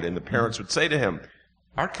Greenwood, and the parents would say to him,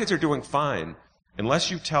 our kids are doing fine.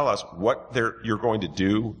 Unless you tell us what you're going to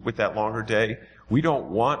do with that longer day, we don't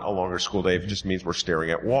want a longer school day if it just means we're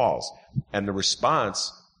staring at walls. And the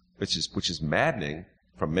response, which is maddening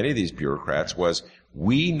from many of these bureaucrats, was,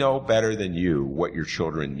 we know better than you what your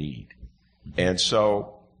children need. And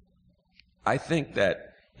so I think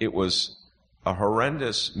that it was a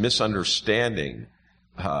horrendous misunderstanding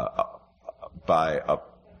by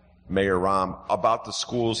Mayor Rahm about the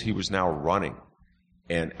schools he was now running.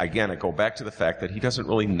 And again, I go back to the fact that he doesn't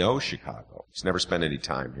really know Chicago. He's never spent any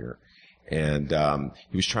time here. And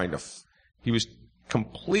he was trying to, he was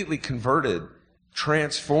completely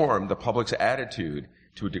transformed the public's attitude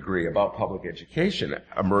to a degree about public education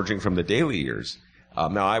emerging from the Daley years.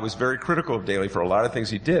 Now, I was very critical of Daley for a lot of things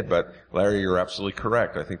he did, but Larry, you're absolutely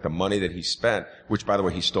correct. I think the money that he spent, which, by the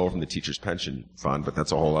way, he stole from the Teachers' Pension Fund, but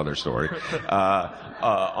that's a whole other story, well,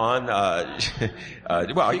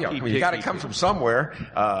 you got to come from somewhere.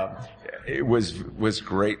 It was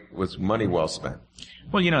great, was money well spent.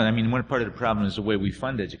 Well, one part of the problem is the way we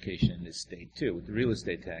fund education in this state, too, with the real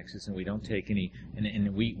estate taxes, and we don't take any,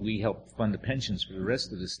 and we help fund the pensions for the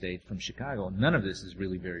rest of the state from Chicago. None of this is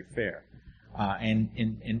really very fair. And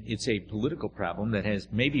it's a political problem that has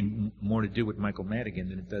maybe more to do with Michael Madigan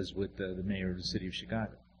than it does with the mayor of the city of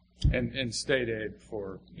Chicago. And state aid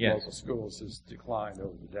for local schools has declined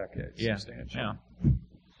over the decades substantially. Yeah.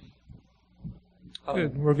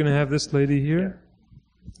 Good. We're going to have this lady here.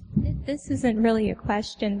 This isn't really a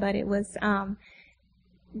question, but it was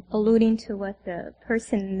alluding to what the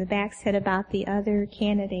person in the back said about the other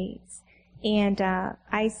candidates. And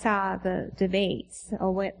I saw the debates a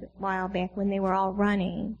while back when they were all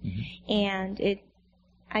running, and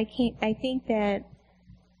I think that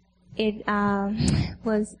it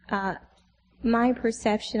was my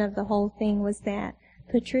perception of the whole thing was that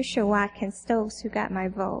Patricia Watkins Stokes, who got my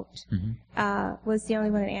vote, was the only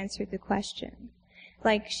one that answered the question.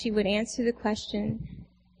 Like, she would answer the question,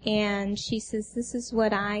 and she says, "This is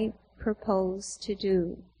what I propose to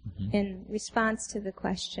do," in response to the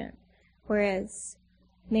question. Whereas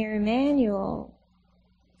Mayor Emanuel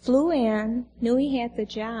flew in, knew he had the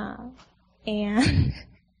job, and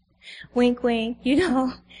wink, wink,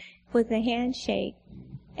 with a handshake,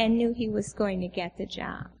 and knew he was going to get the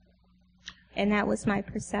job. And that was my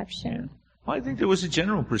perception. Well, I think there was a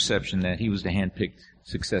general perception that he was the hand-picked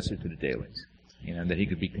successor to the Daleys. That he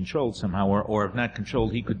could be controlled somehow, or if not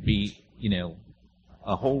controlled, he could be,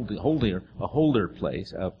 a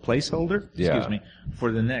placeholder, excuse me,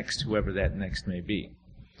 for the next, whoever that next may be.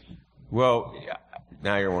 Well,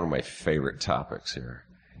 now you're one of my favorite topics here,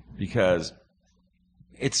 because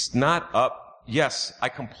it's not up. Yes, I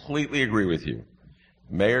completely agree with you.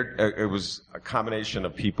 Mayor, it was a combination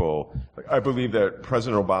of people. I believe that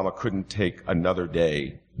President Obama couldn't take another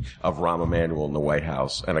day of Rahm Emanuel in the White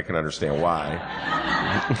House, and I can understand why.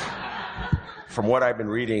 From what I've been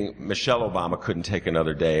reading, Michelle Obama couldn't take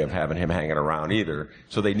another day of having him hanging around either,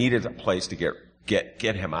 so they needed a place to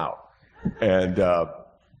get him out. And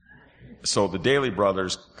so the Daley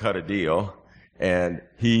brothers cut a deal, and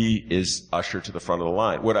he is ushered to the front of the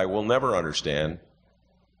line. What I will never understand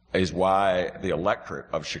is why the electorate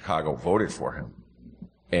of Chicago voted for him.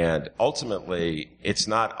 And ultimately, it's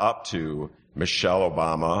not up to Michelle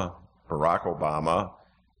Obama, Barack Obama,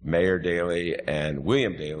 Mayor Daley, and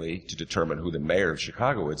William Daley to determine who the mayor of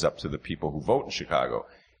Chicago is. It's up to the people who vote in Chicago.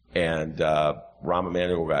 And Rahm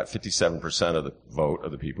Emanuel got 57% of the vote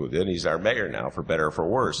of the people who did. He's our mayor now, for better or for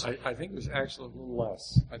worse. I think it was actually a little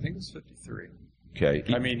less. I think it was 53. Okay.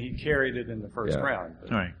 He carried it in the first round.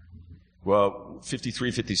 All right. Well,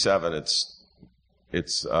 53, 57,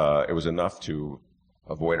 it was enough to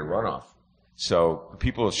avoid a runoff. So the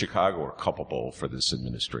people of Chicago are culpable for this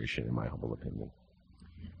administration, in my humble opinion.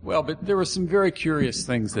 Well, but there were some very curious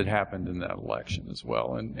things that happened in that election as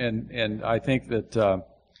well. And I think that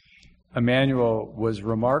Emanuel was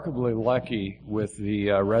remarkably lucky with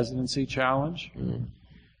the residency challenge,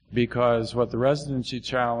 because what the residency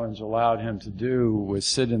challenge allowed him to do was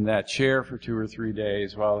sit in that chair for 2 or 3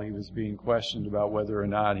 days while he was being questioned about whether or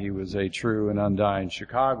not he was a true and undying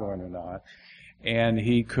Chicagoan or not. And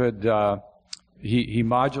he could he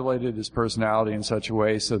modulated his personality in such a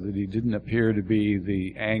way so that he didn't appear to be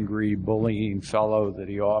the angry, bullying fellow that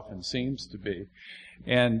he often seems to be.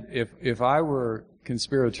 And if I were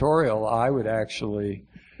conspiratorial, I would actually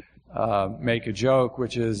make a joke,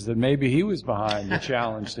 which is that maybe he was behind the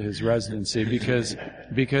challenge to his residency because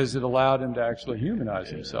it allowed him to actually humanize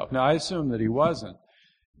himself. Now, I assume that he wasn't,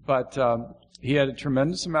 but he had a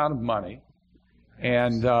tremendous amount of money.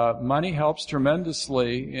 And money helps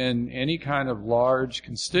tremendously in any kind of large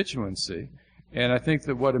constituency. And I think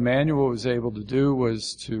that what Emanuel was able to do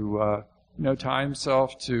was to, tie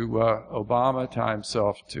himself to Obama, tie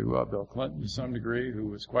himself to Bill Clinton to some degree, who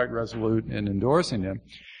was quite resolute in endorsing him.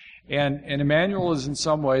 And Emanuel is in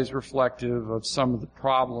some ways reflective of some of the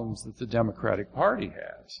problems that the Democratic Party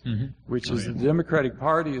has, which is the Democratic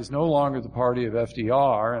Party is no longer the party of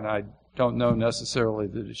FDR, and I don't know necessarily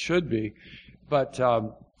that it should be. But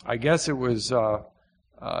I guess it was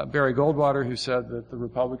Barry Goldwater who said that the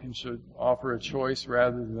Republicans should offer a choice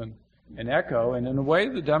rather than an echo. And in a way,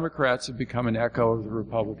 the Democrats have become an echo of the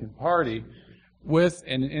Republican Party,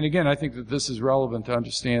 and again, I think that this is relevant to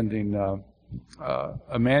understanding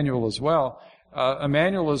Emanuel as well.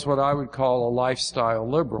 Emanuel is what I would call a lifestyle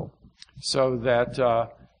liberal, so that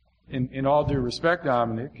in all due respect,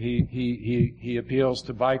 Dominic, he appeals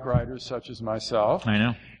to bike riders such as myself. I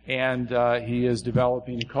know. And he is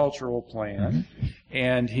developing a cultural plan,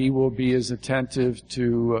 and he will be as attentive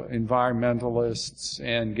to environmentalists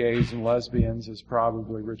and gays and lesbians as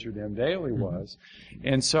probably Richard M. Daley was.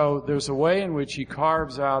 And so there's a way in which he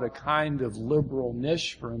carves out a kind of liberal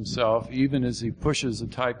niche for himself, even as he pushes a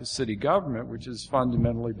type of city government which is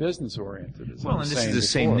fundamentally business-oriented. Well, and this is the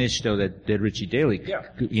same niche, though, that Richie Daley. Yeah.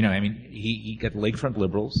 You know, I mean, he got lakefront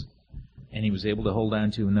liberals, and he was able to hold on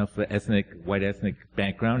to enough white ethnic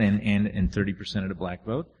background and 30% of the black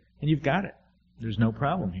vote, and you've got it. There's no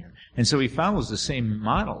problem here. And so he follows the same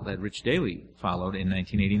model that Rich Daley followed in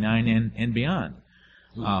 1989 and beyond.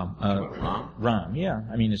 Rahm, yeah.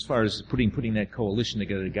 I mean, as far as putting that coalition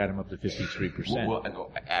together, it got him up to 53%.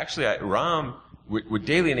 Well, actually, Rahm, with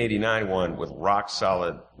Daley in 89 won with rock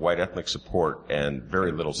solid white ethnic support and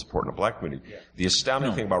very little support in the black community. The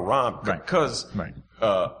astounding thing about Rahm, because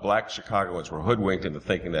black Chicagoans were hoodwinked into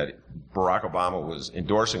thinking that Barack Obama was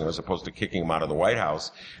endorsing him as opposed to kicking him out of the White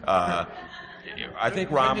House. I think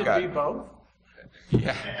Rahm got both?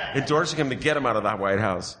 endorsing him to get him out of the White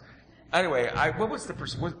House. Anyway, what was the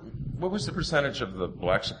percentage of the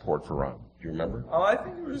black support for Rahm? Do you remember? Oh, I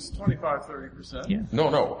think it was 25-30%. Yeah. No.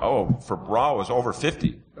 Oh, for Rahm it was over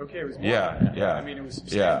 50. Okay, it was more. Yeah. I mean, it was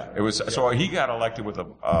substantial. Yeah, it was. So he got elected with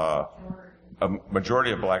a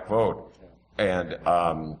majority of black vote, and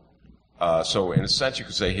so in a sense you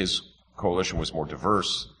could say his coalition was more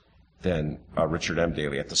diverse than Richard M.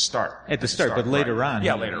 Daley at the start. But later on.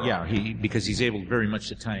 Yeah, later on. Yeah, because he's able very much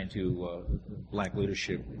to tie into black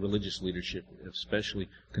leadership, religious leadership, especially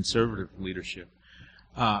conservative leadership.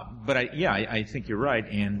 But I think you're right,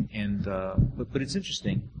 but it's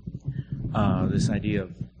interesting, this idea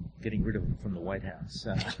of getting rid of him from the White House.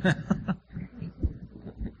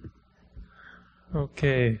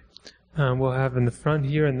 Okay. We'll have in the front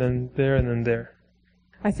here, and then there, and then there.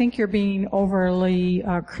 I think you're being overly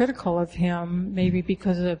critical of him, maybe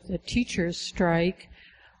because of the teachers' strike.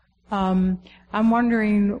 I'm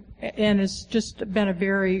wondering, and it's just been a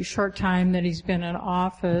very short time that he's been in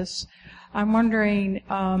office, I'm wondering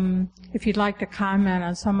if you'd like to comment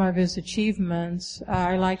on some of his achievements.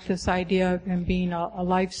 I like this idea of him being a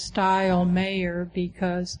lifestyle mayor,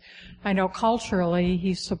 because I know culturally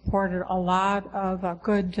he supported a lot of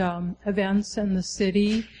good events in the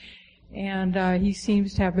city, and he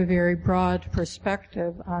seems to have a very broad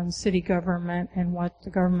perspective on city government and what the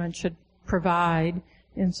government should provide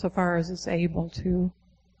insofar as it's able to.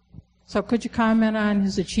 So could you comment on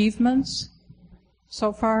his achievements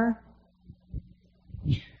so far?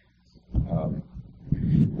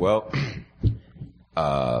 Well,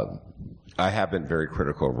 I have been very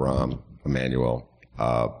critical of Rahm Emanuel,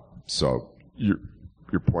 so your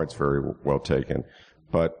point's very well taken.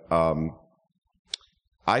 But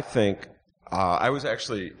I think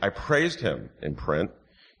I praised him in print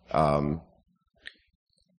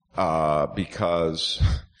because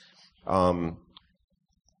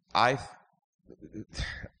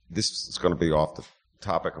this is going to be off the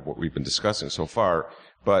topic of what we've been discussing so far,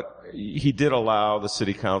 but he did allow the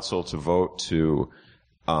city council to vote to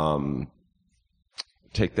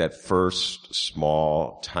take that first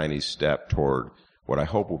small, tiny step toward what I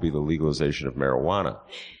hope will be the legalization of marijuana.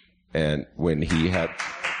 And when he had,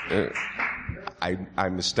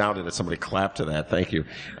 I'm astounded that somebody clapped to that. Thank you.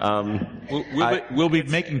 We'll be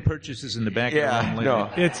making purchases in the back. Yeah, later.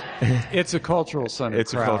 no, it's a cultural center.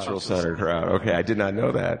 It's crowd. a cultural center crowd. Okay, I did not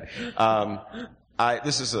know that.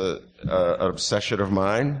 This is an obsession of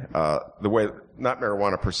mine. The way, not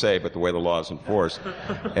marijuana per se, but the way the law is enforced,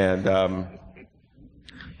 and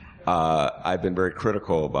I've been very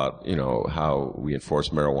critical about, how we enforce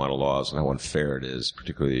marijuana laws and how unfair it is,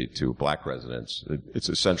 particularly to black residents. It's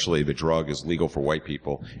essentially the drug is legal for white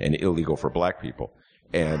people and illegal for black people.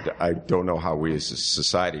 And I don't know how we as a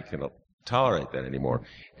society can tolerate that anymore.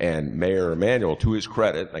 And Mayor Emanuel, to his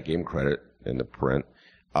credit, I gave him credit in the print,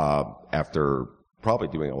 after probably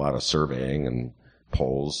doing a lot of surveying and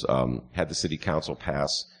polls, had the city council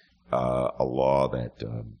pass a law that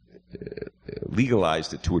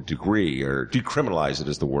legalized it to a degree, or decriminalized it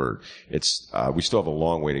is the word. It's we still have a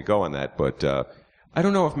long way to go on that, but I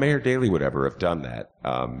don't know if Mayor Daley would ever have done that.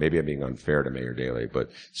 Maybe I'm being unfair to Mayor Daley,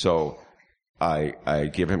 but so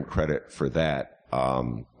I give him credit for that.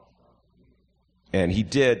 And he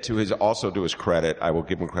did, to his credit, I will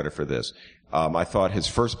give him credit for this. I thought his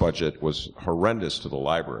first budget was horrendous to the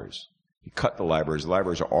libraries. He cut the libraries. The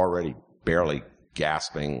libraries are already barely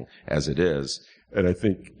gasping as it is. And I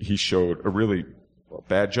think he showed a really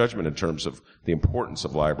bad judgment in terms of the importance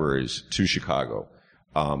of libraries to Chicago.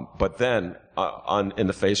 But then, in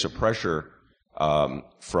the face of pressure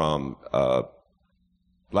from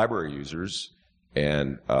library users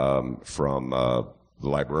and from the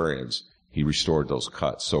librarians, he restored those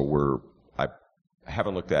cuts. So I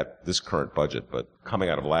haven't looked at this current budget, but coming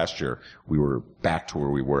out of last year, we were back to where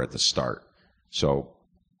we were at the start. So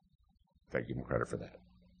I give him credit for that.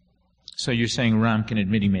 So you're saying Rahm can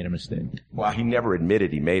admit he made a mistake? Well, he never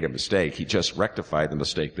admitted he made a mistake. He just rectified the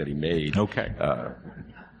mistake that he made. Okay.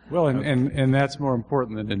 Well, and that's more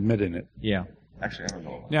important than admitting it. Yeah. Actually, I don't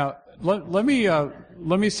know. Now, let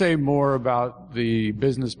me say more about the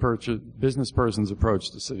business person's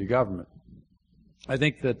approach to city government. I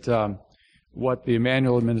think that what the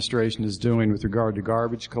Emanuel administration is doing with regard to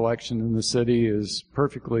garbage collection in the city is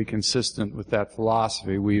perfectly consistent with that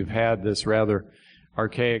philosophy. We've had this rather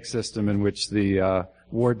archaic system in which the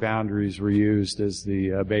ward boundaries were used as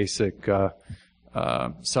the basic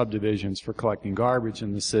subdivisions for collecting garbage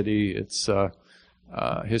in the city. It's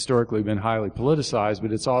historically been highly politicized,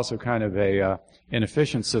 but it's also kind of a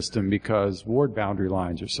inefficient system because ward boundary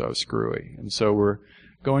lines are so screwy. And so we're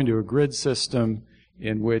going to a grid system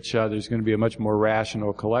in which there's going to be a much more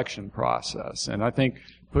rational collection process. And I think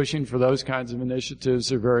pushing for those kinds of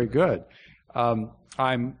initiatives are very good.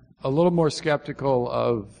 I'm a little more skeptical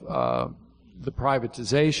of the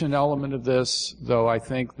privatization element of this, though I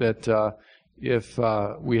think that if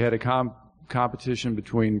we had a competition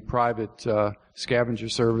between private scavenger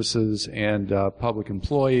services and public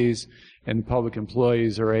employees, and public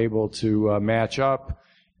employees are able to match up,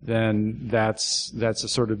 then that's a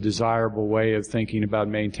sort of desirable way of thinking about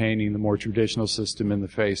maintaining the more traditional system in the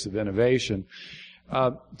face of innovation.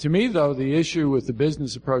 To me, though, the issue with the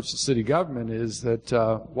business approach to city government is that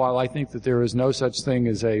while I think that there is no such thing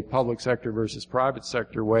as a public sector versus private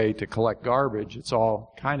sector way to collect garbage, it's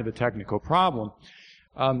all kind of a technical problem.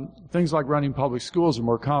 Things like running public schools are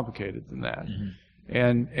more complicated than that.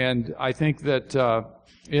 Mm-hmm. And I think that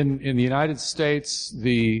in the United States,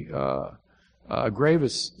 the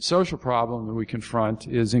gravest social problem that we confront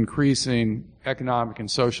is increasing economic and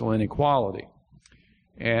social inequality.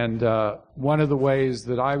 And one of the ways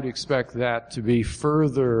that I would expect that to be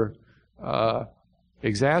further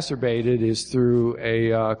exacerbated is through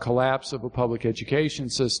a collapse of a public education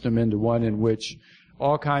system into one in which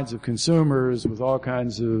all kinds of consumers with all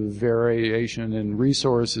kinds of variation in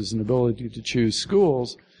resources and ability to choose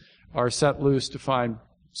schools are set loose to find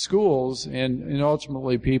schools, and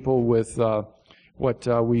ultimately people with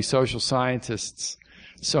what we social scientists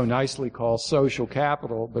so nicely call social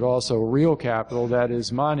capital, but also real capital, that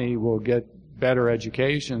is money, will get better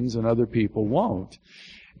educations and other people won't.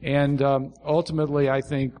 And ultimately, I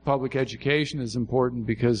think public education is important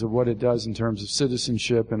because of what it does in terms of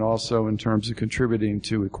citizenship and also in terms of contributing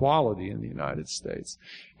to equality in the United States.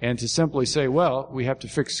 And to simply say, well, we have to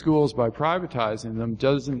fix schools by privatizing them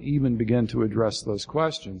doesn't even begin to address those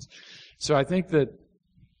questions. So I think that,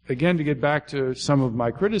 again, to get back to some of my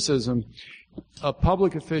criticism, a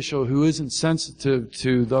public official who isn't sensitive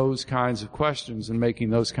to those kinds of questions and making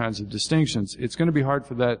those kinds of distinctions, it's going to be hard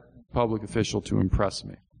for that public official to impress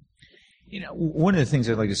me. You know, one of the things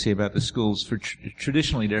I'd like to say about the schools,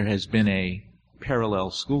 traditionally there has been a parallel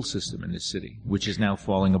school system in this city, which is now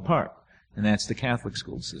falling apart, and that's the Catholic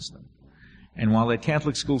school system. And while that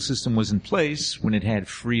Catholic school system was in place, when it had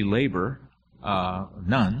free labor,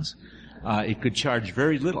 nuns, it could charge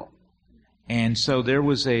very little. And so there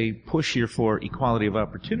was a push here for equality of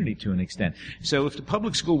opportunity to an extent. So if the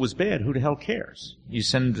public school was bad, who the hell cares? You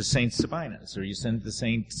send them to St. Sabina's, or you send them to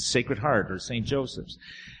St. Sacred Heart, or St. Joseph's.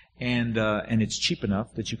 And it's cheap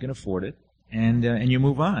enough that you can afford it, and you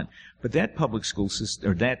move on. But that public school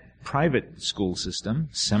system, or that private school system,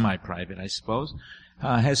 semi-private, I suppose,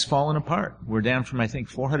 has fallen apart. We're down from, I think,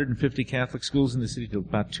 450 Catholic schools in the city to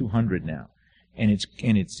about 200 now, and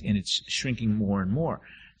it's shrinking more and more.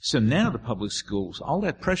 So now the public schools, all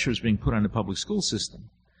that pressure is being put on the public school system,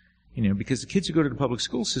 you know, because the kids who go to the public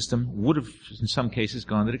school system would have, in some cases,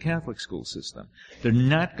 gone to the Catholic school system. They're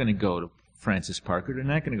not going to go to Francis Parker. They're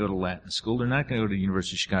not going to go to Latin school. They're not going to go to the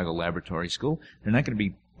University of Chicago Laboratory School.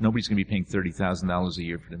 Nobody's going to be paying $30,000 a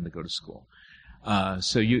year for them to go to school.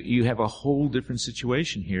 So you have a whole different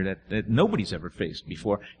situation here that nobody's ever faced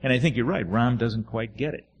before. And I think you're right. Rahm doesn't quite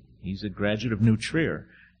get it. He's a graduate of New Trier,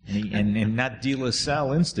 and not De La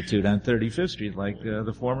Salle Institute on 35th Street like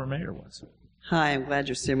the former mayor was. Hi, I'm glad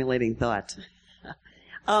you're stimulating thought.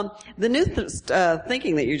 The new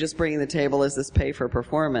thinking that you're just bringing to the table is this pay for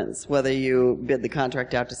performance. Whether you bid the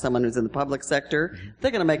contract out to someone who's in the public sector,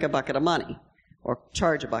 they're going to make a bucket of money, or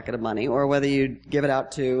charge a bucket of money, or whether you give it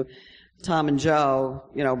out to Tom and Joe,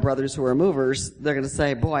 brothers who are movers, they're going to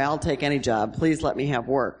say, boy, I'll take any job. Please let me have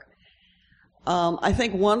work. I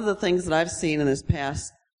think one of the things that I've seen in this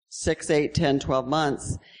past 6, 8, 10, 12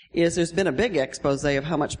 months is there's been a big expose of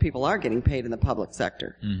how much people are getting paid in the public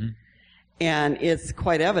sector. Mm-hmm. And it's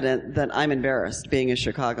quite evident that I'm embarrassed, being a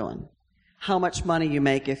Chicagoan, how much money you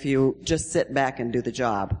make if you just sit back and do the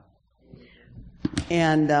job.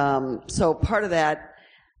 And so part of that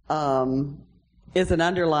is an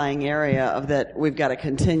underlying area of that we've got to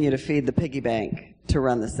continue to feed the piggy bank to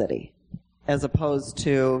run the city, as opposed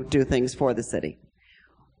to do things for the city.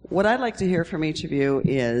 What I'd like to hear from each of you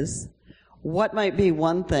is, what might be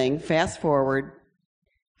one thing, fast forward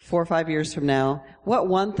 4 or 5 years from now, what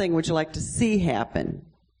one thing would you like to see happen?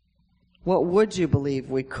 What would you believe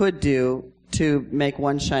we could do to make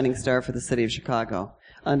one shining star for the city of Chicago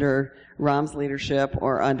under Rahm's leadership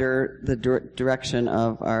or under the direction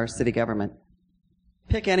of our city government?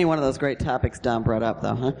 Pick any one of those great topics Don brought up,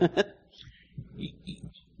 though. Huh?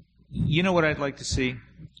 You know what I'd like to see?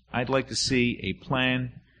 I'd like to see a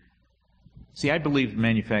plan. See, I believe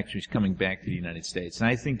manufacturing is coming back to the United States, and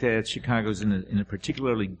I think that Chicago's in a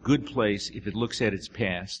particularly good place if it looks at its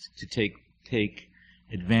past to take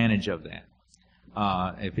advantage of that.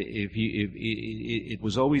 If it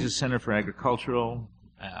was always a center for agricultural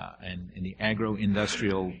and the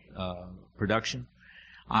agro-industrial production.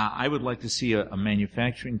 I would like to see a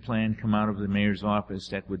manufacturing plan come out of the mayor's office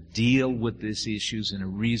that would deal with these issues in a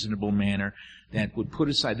reasonable manner, that would put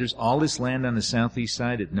aside, there's all this land on the southeast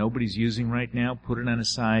side that nobody's using right now, put it on the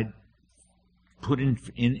side, put in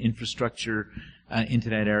infrastructure into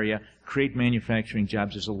that area, create manufacturing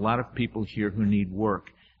jobs. There's a lot of people here who need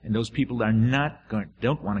work, and those people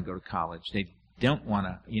don't want to go to college. They don't want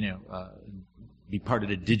to, be part of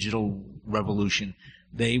the digital revolution.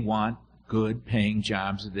 They want good paying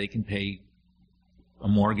jobs that they can pay a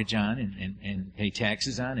mortgage on and pay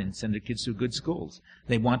taxes on and send their kids to good schools.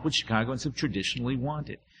 They want what Chicagoans have traditionally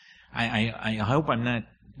wanted. I hope I'm not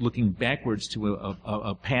looking backwards to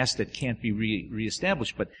a past that can't be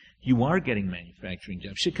reestablished, but you are getting manufacturing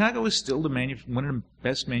jobs. Chicago is still one of the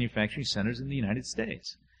best manufacturing centers in the United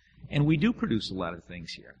States, and we do produce a lot of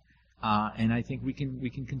things here. And I think we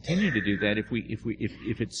can continue to do that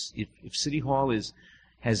if City Hall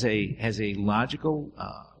has a logical,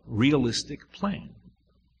 realistic plan.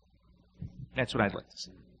 That's what I'd like to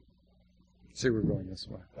see. See, we're going this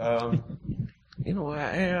way.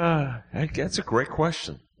 That's a great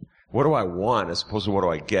question. What do I want as opposed to what do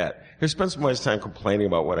I get? I spend so much time complaining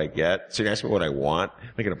about what I get. So you ask me what I want,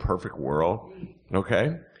 like in a perfect world.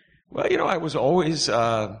 Okay? Well, I was always,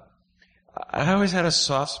 I always had a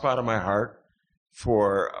soft spot in my heart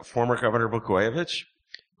for former Governor Blagojevich,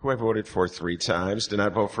 who I voted for 3 times. Did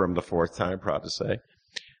not vote for him the 4th time, proud to say.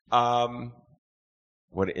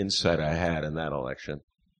 What insight I had in that election.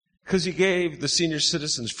 Because he gave the senior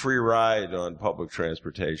citizens free ride on public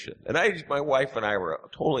transportation. And my wife and I were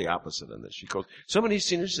totally opposite in this. She goes, so many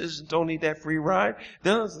senior citizens don't need that free ride.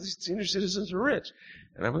 No, the senior citizens are rich.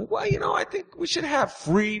 And I'm like, well, I think we should have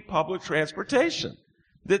free public transportation.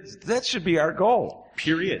 That should be our goal.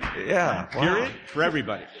 Period. Yeah. Period. Wow. For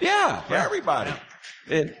everybody. Yeah, for everybody.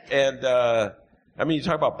 And you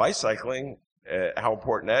talk about bicycling, how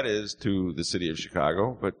important that is to the city of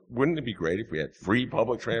Chicago, but wouldn't it be great if we had free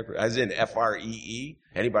public transport, as in FREE?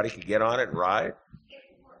 Anybody could get on it and ride?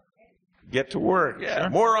 Get to work, yeah. Sure.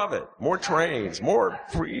 More of it. More trains, more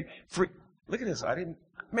free. Look at this. I'm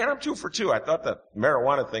 2 for 2. I thought the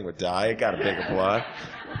marijuana thing would die. It got a big applause.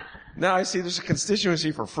 Now I see there's a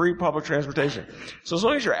constituency for free public transportation. So as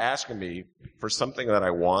long as you're asking me for something that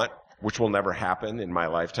I want, which will never happen in my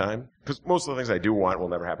lifetime, because most of the things I do want will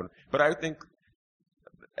never happen. But I think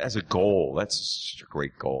as a goal, that's such a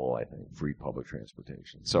great goal, I think, free public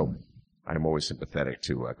transportation. So I'm always sympathetic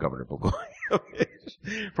to Governor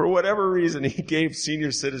Blagojevich. For whatever reason, he gave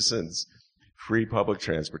senior citizens free public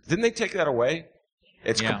transport. Didn't they take that away?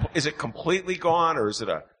 Is it completely gone, or is it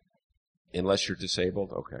unless you're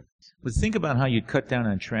disabled? Okay. But think about how you'd cut down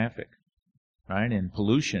on traffic. Right, and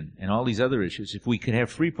pollution and all these other issues if we could have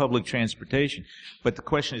free public transportation. But the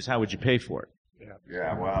question is, how would you pay for it?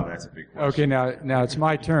 Yeah, wow, that's a big question. Okay, now it's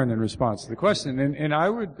my turn in response to the question. And I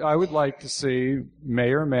would like to see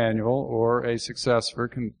Mayor Emanuel or a successor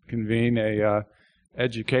convene a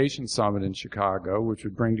education summit in Chicago, which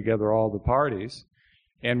would bring together all the parties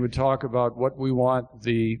and would talk about what we want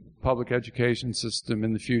the public education system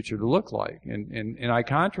in the future to look like. And I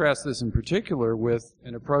contrast this in particular with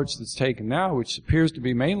an approach that's taken now, which appears to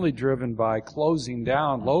be mainly driven by closing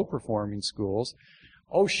down low-performing schools.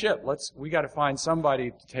 Oh shit, we got to find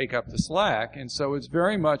somebody to take up the slack. And so it's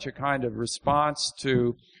very much a kind of response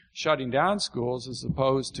to shutting down schools as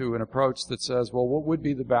opposed to an approach that says, well, what would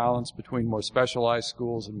be the balance between more specialized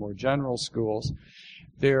schools and more general schools?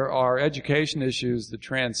 There are education issues that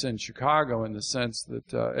transcend Chicago in the sense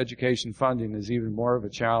that education funding is even more of a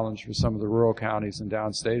challenge for some of the rural counties in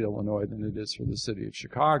downstate Illinois than it is for the city of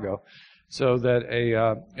Chicago. So that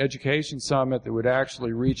a education summit that would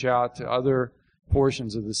actually reach out to other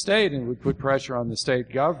portions of the state and would put pressure on the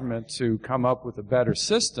state government to come up with a better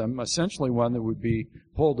system, essentially one that would be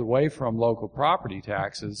pulled away from local property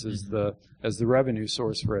taxes as the revenue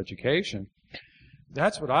source for education.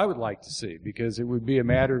 That's what I would like to see, because it would be a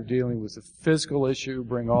matter of dealing with the fiscal issue,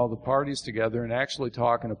 bring all the parties together, and actually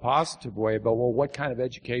talk in a positive way about, well, what kind of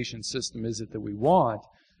education system is it that we want,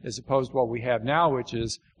 as opposed to what we have now, which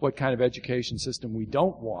is what kind of education system we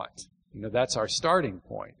don't want. That's our starting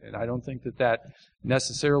point, and I don't think that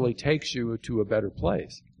necessarily takes you to a better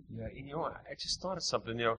place. Yeah, I just thought of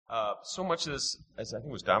something. So much of this, as I think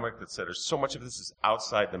it was Dominic that said, so much of this is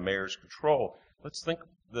outside the mayor's control. Let's think.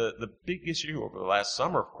 The big issue over the last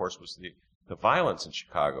summer, of course, was the violence in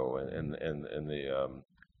Chicago and the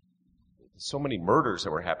so many murders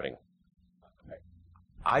that were happening.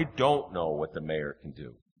 I don't know what the mayor can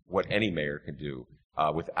do, what any mayor can do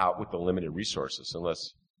with the limited resources,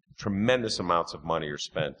 unless tremendous amounts of money are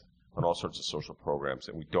spent on all sorts of social programs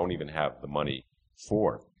that we don't even have the money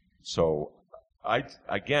for. So I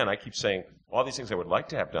keep saying all these things I would like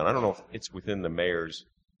to have done. I don't know if it's within the mayor's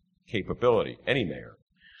capability, any mayor,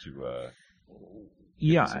 to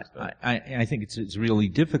I think it's really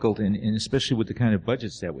difficult, and especially with the kind of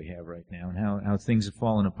budgets that we have right now and how things have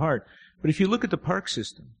fallen apart. But if you look at the park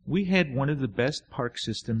system, we had one of the best park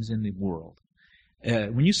systems in the world.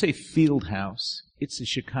 When you say field house, it's a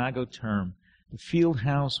Chicago term. The field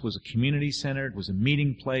house was a community center. It was a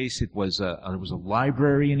meeting place. It was a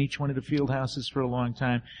library in each one of the field houses for a long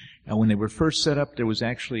time. And when they were first set up, there was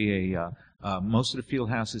actually most of the field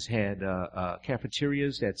houses had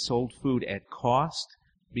cafeterias that sold food at cost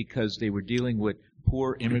because they were dealing with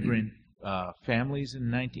poor immigrant families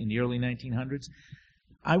in the early 1900s.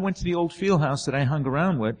 I went to the old field house that I hung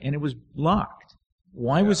around with, and it was locked.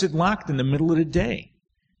 Why was it locked in the middle of the day?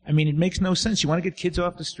 I mean, it makes no sense. You want to get kids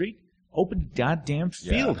off the street? Open the goddamn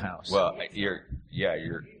field house. Well,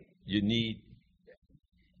 you need.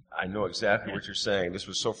 I know exactly what you're saying. This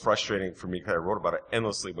was so frustrating for me because I wrote about it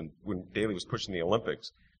endlessly when Daley was pushing the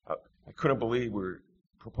Olympics. I couldn't believe we were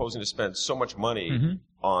proposing to spend so much money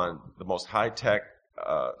on the most high-tech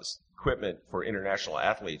equipment for international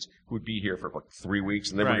athletes who would be here for like 3 weeks,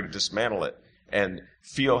 and then we're going to dismantle it. And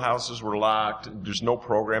field houses were locked. There's no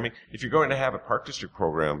programming. If you're going to have a park district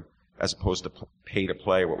program, as opposed to pay to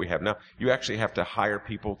play, what we have now, you actually have to hire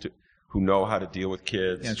people who know how to deal with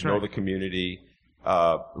kids, know the community,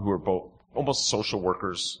 who are both almost social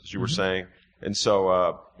workers, as you were saying. And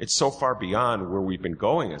so it's so far beyond where we've been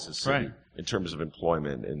going as a city in terms of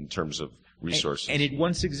employment, in terms of resources. And it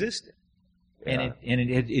once existed. Yeah. And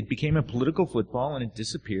it became a political football, and it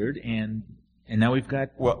disappeared, and now we've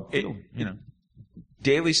got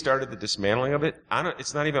Daley started the dismantling of it.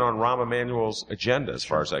 It's not even on Rahm Emanuel's agenda, as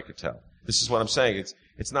far as I could tell. This is what I'm saying.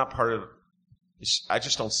 It's not part of. I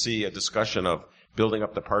just don't see a discussion of building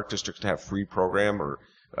up the park districts to have free program or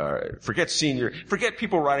forget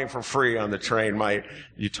people riding for free on the train. My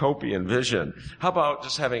utopian vision. How about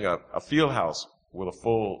just having a field house with a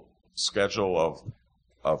full schedule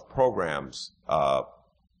of programs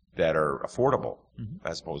that are affordable,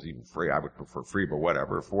 as opposed to even free. I would prefer free, but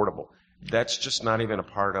whatever, affordable. That's just not even a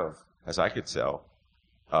part of, as I could tell,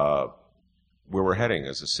 where we're heading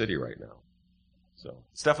as a city right now. So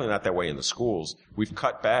it's definitely not that way in the schools. We've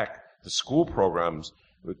cut back the school programs,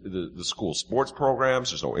 the school sports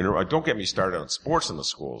programs. There's no don't get me started on sports in the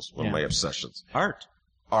schools. One of my obsessions. Art.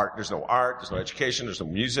 There's no art. There's no education. There's no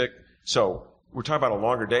music. So we're talking about a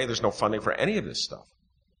longer day. There's no funding for any of this stuff.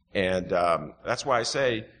 And that's why I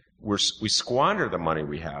say we squander the money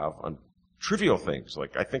we have on trivial things.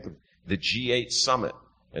 Like I think of the G8 summit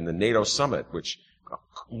and the NATO summit, which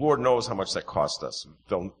Lord knows how much that cost us.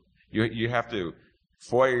 You have to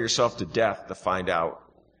foil yourself to death to find out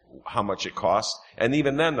how much it costs, and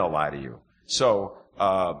even then they'll lie to you. So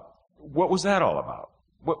what was that all about?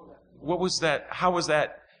 What was that? How was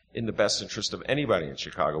that in the best interest of anybody in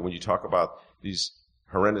Chicago? When you talk about these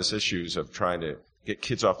horrendous issues of trying to get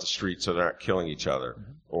kids off the street so they're not killing each other,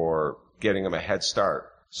 or getting them a head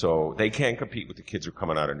start So they can't compete with the kids who are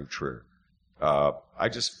coming out of New Trier. I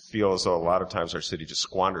just feel as though a lot of times our city just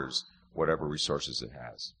squanders whatever resources it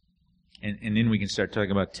has. And then we can start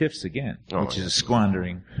talking about TIFs again, which is a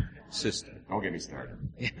squandering system. Don't get me started.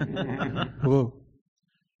 Well,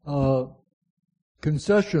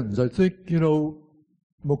 concessions. I think,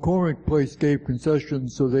 McCormick Place gave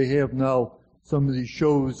concessions, so they have now some of these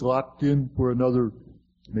shows locked in for another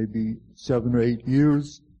maybe 7 or 8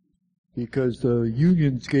 years, because the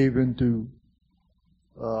unions gave into,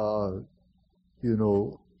 the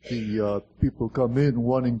people come in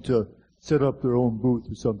wanting to set up their own booth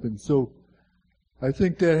or something. So I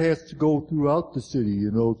think that has to go throughout the city,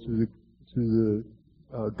 through the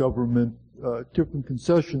government, different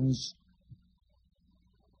concessions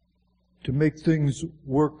to make things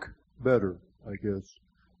work better, I guess.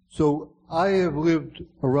 So I have lived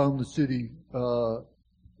around the city, so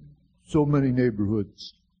many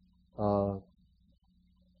neighborhoods. I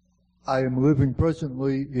am living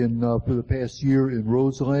presently for the past year in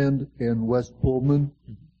Roseland and West Pullman.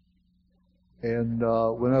 And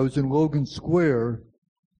when I was in Logan Square,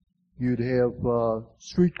 you'd have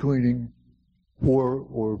street cleaning 4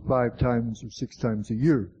 or 5 times or 6 times a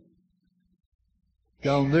year.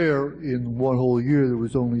 Down there, in one whole year, there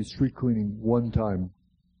was only street cleaning 1 time.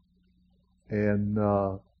 And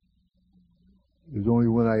it was only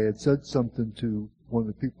when I had said something to one of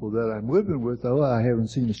the people that I'm living with, I haven't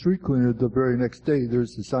seen a street cleaner. The very next day,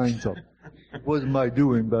 there's the signs up. It wasn't my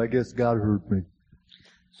doing, but I guess God heard me.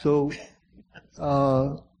 So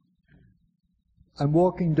I'm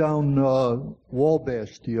walking down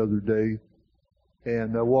Wabash the other day,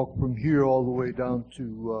 and I walked from here all the way down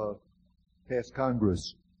to past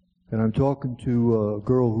Congress, and I'm talking to a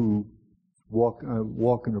girl who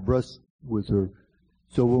walking abreast with her.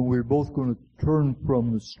 So when we were both going to turn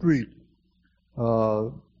from the street,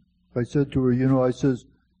 I said to her, I says,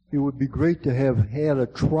 it would be great to have had a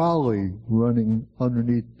trolley running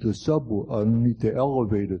underneath the subway, underneath the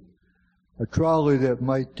elevator. A trolley that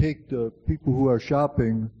might take the people who are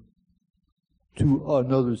shopping to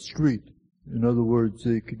another street. In other words,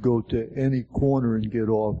 they could go to any corner and get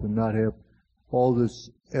off and not have all this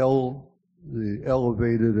the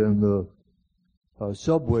elevated and the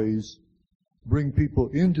subways bring people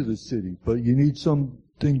into the city. But you need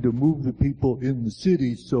something to move the people in the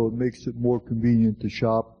city, so it makes it more convenient to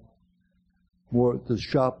shop.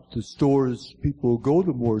 The stores, people go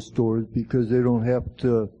to more stores because they don't have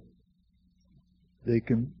to, they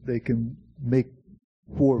can make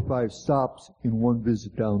 4 or 5 stops in one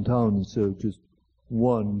visit downtown instead of just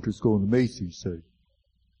one, just going to Macy's, say.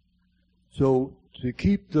 So to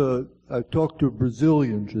keep I talked to a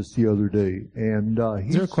Brazilian just the other day, and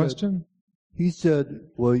Is there a question? He said,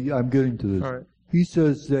 well, I'm getting to this. All right. He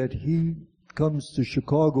says that he comes to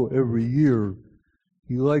Chicago every year.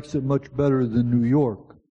 He likes it much better than New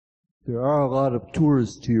York. There are a lot of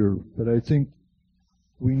tourists here, but I think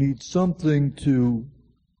we need something to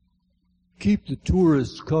keep the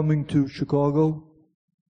tourists coming to Chicago,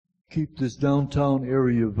 keep this downtown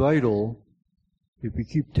area vital. If we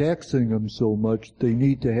keep taxing them so much, they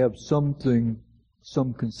need to have some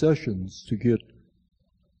concessions to get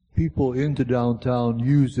people into downtown,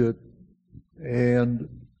 use it. And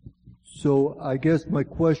so I guess my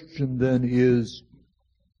question then is,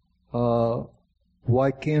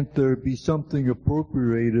 why can't there be something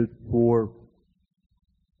appropriated for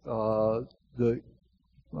I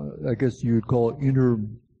guess you would call it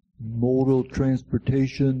intermodal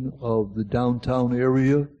transportation of the downtown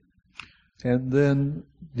area, and then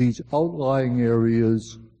these outlying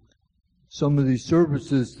areas, some of these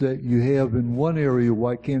services that you have in one area,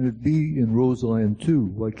 why can't it be in Roseland too?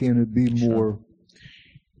 Why can't it be more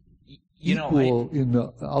equal in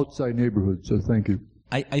the outside neighborhood? So thank you.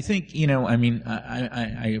 I think,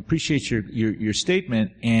 I appreciate your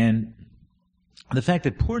statement, and the fact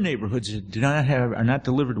that poor neighborhoods are not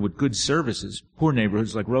delivered with good services, poor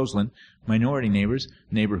neighborhoods like Roseland, minority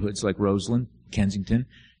neighborhoods like Roseland, Kensington,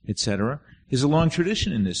 etc., is a long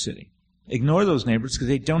tradition in this city. Ignore those neighborhoods because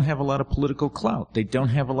they don't have a lot of political clout. They don't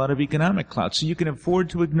have a lot of economic clout, so you can afford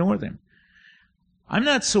to ignore them. I'm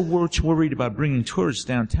not so worried about bringing tourists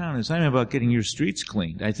downtown as I am about getting your streets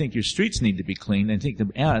cleaned. I think your streets need to be cleaned. I think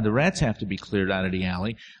the rats have to be cleared out of the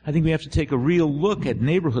alley. I think we have to take a real look at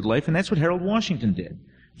neighborhood life, and that's what Harold Washington did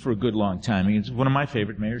for a good long time. I mean, he's one of my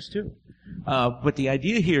favorite mayors too. But the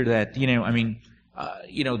idea here that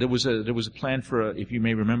there was a plan for if you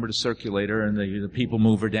may remember, the circulator and the people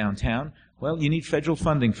mover downtown. Well, you need federal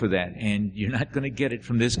funding for that, and you're not going to get it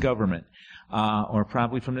from this government, or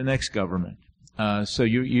probably from the next government. So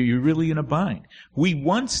you're really in a bind. We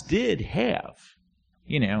once did have,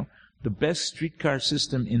 the best streetcar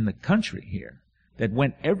system in the country here that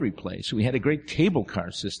went every place. We had a great cable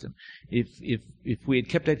car system. If we had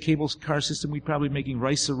kept that cable car system, we'd probably be making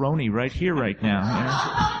rice-a-roni right here, right now.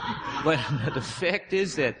 You know? But the fact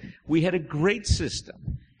is that we had a great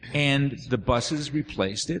system, and the buses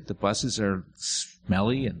replaced it. The buses are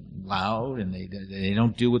smelly and loud, and they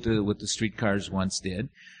don't do what the streetcars once did.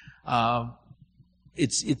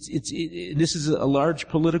 This is a large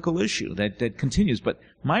political issue that continues. But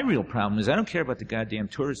my real problem is I don't care about the goddamn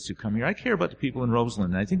tourists who come here. I care about the people in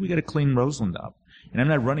Roseland. And I think we got to clean Roseland up. And I'm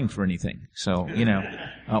not running for anything, so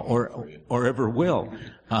or ever will.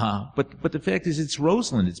 But the fact is, it's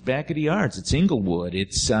Roseland. It's back of the yards. It's Inglewood.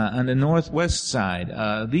 It's on the northwest side.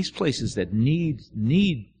 These places that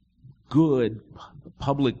need good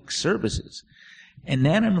public services. And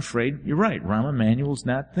that, I'm afraid, you're right. Rahm Emanuel's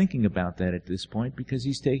not thinking about that at this point because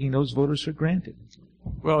he's taking those voters for granted.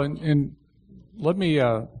 Well, and let me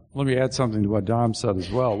add something to what Dom said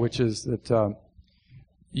as well, which is that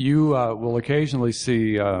you will occasionally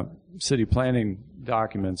see city planning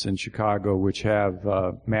documents in Chicago which have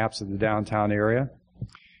maps of the downtown area,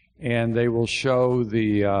 and they will show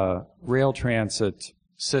the rail transit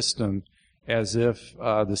system as if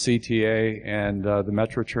the CTA and the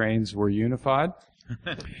metro trains were unified.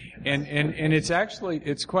 And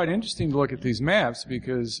it's quite interesting to look at these maps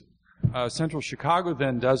because central Chicago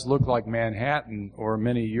then does look like Manhattan or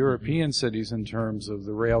many European cities in terms of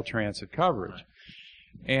the rail transit coverage.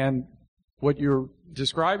 And what you're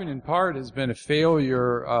describing in part has been a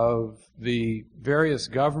failure of the various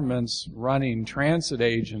governments running transit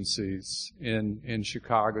agencies in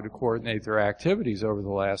Chicago to coordinate their activities over the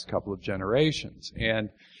last couple of generations. And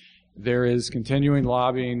there is continuing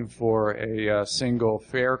lobbying for a single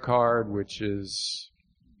fare card, which is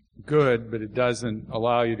good, but it doesn't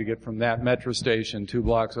allow you to get from that metro station 2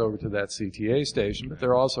 blocks over to that CTA station. But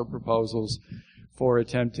there are also proposals for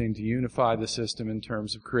attempting to unify the system in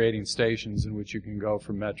terms of creating stations in which you can go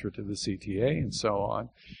from metro to the CTA and so on.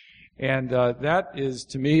 And that is,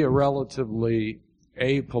 to me, a relatively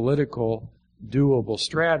apolitical, doable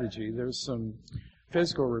strategy. There's some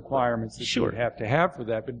physical requirements that you would have to have for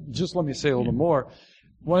that. But just let me say a little more.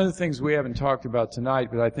 One of the things we haven't talked about tonight,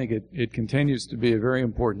 but I think it continues to be a very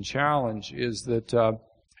important challenge, is that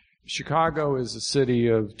Chicago is a city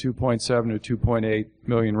of 2.7 to 2.8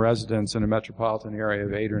 million residents in a metropolitan area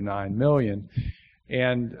of 8 or 9 million.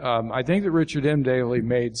 And I think that Richard M. Daley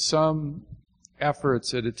made some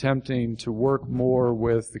efforts at attempting to work more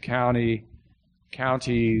with the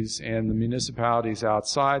counties and the municipalities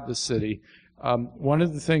outside the city. One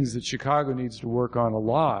of the things that Chicago needs to work on a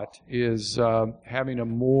lot is having a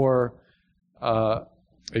more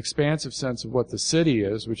expansive sense of what the city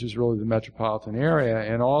is, which is really the metropolitan area,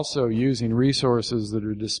 and also using resources that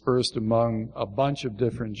are dispersed among a bunch of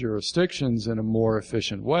different jurisdictions in a more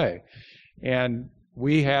efficient way. And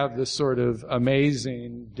we have this sort of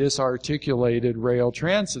amazing, disarticulated rail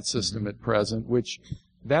transit system at present, which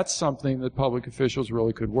that's something that public officials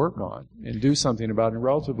really could work on and do something about in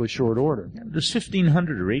relatively short order. There's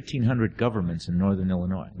 1,500 or 1,800 governments in northern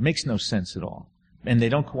Illinois. It makes no sense at all. And they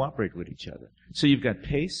don't cooperate with each other. So you've got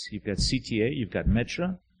PACE, you've got CTA, you've got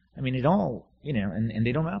Metro. I mean, it all, and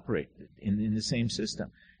they don't operate in the same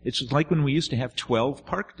system. It's like when we used to have 12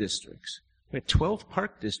 park districts. We had 12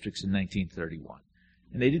 park districts in 1931.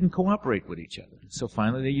 And they didn't cooperate with each other. So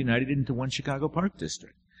finally they united into one Chicago Park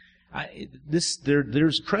District.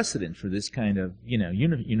 There's precedent for this kind of,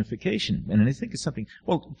 unification. And I think it's something,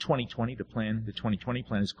 2020, the 2020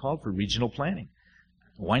 plan is called for regional planning.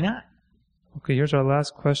 Why not? Okay, here's our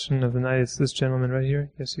last question of the night. It's this gentleman right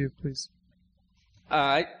here. Yes, you, please.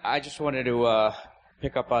 I just wanted to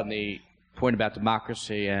pick up on the point about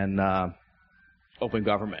democracy and open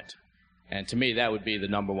government. And to me, that would be the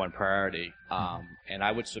number one priority. And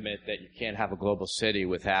I would submit that you can't have a global city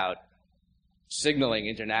without signaling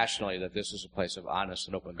internationally that this is a place of honest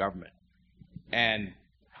and open government. And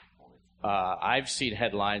I've seen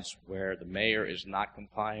headlines where the mayor is not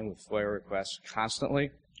complying with FOIA requests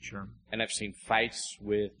constantly. Sure. And I've seen fights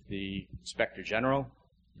with the Inspector General.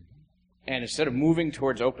 And instead of moving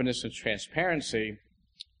towards openness and transparency,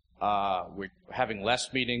 we're having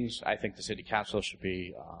less meetings. I think the City Council should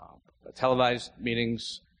be televised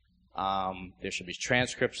meetings. There should be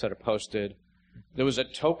transcripts that are posted. There was a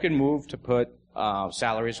token move to put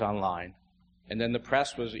salaries online, and then the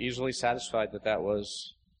press was easily satisfied that that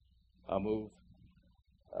was a move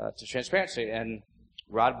to transparency. And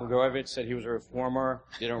Rod Blagojevich said he was a reformer,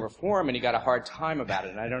 didn't reform, and he got a hard time about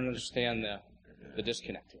it. And I don't understand the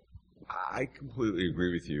disconnect here. I completely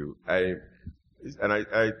agree with you. I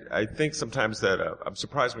think sometimes that I'm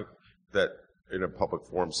surprised that in a public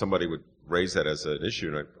forum somebody would raise that as an issue,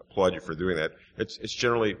 and I applaud you for doing that. It's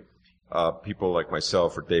generally people like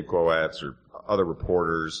myself or Dave Goatz or other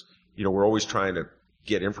reporters. We're always trying to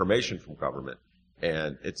get information from government,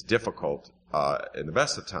 and it's difficult in the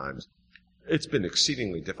best of times. It's been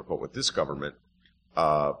exceedingly difficult with this government.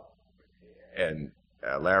 And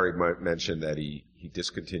Larry mentioned that he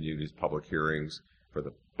discontinued his public hearings for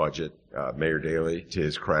the budget. Mayor Daley, to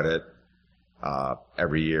his credit,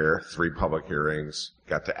 every year, 3 public hearings,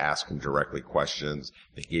 got to ask him directly questions.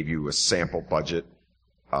 They gave you a sample budget,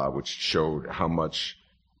 which showed how much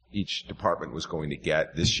each department was going to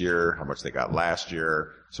get this year, how much they got last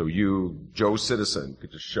year. So you, Joe Citizen,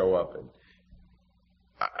 could just show up and,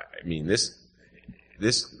 this,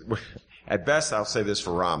 at best, I'll say this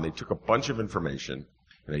for Rahm, they took a bunch of information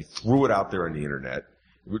and they threw it out there on the internet.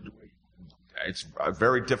 It's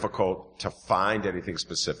very difficult to find anything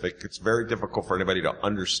specific. It's very difficult for anybody to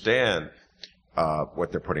understand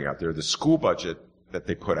what they're putting out there. The school budget that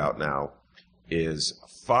they put out now is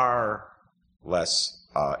far less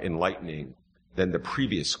enlightening than the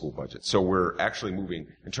previous school budget. So we're actually moving,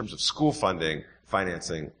 in terms of school funding,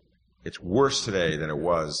 financing, it's worse today than it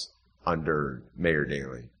was under Mayor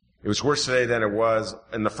Daley. It was worse today than it was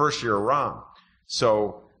in the first year of Rahm.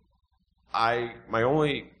 So my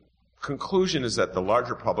only conclusion is that the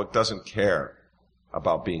larger public doesn't care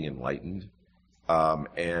about being enlightened,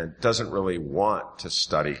 and doesn't really want to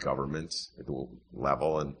study government at the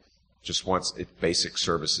level, and just wants its basic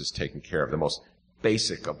services taken care of, the most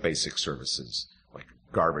basic of basic services, like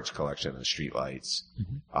garbage collection and streetlights.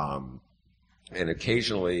 Mm-hmm. And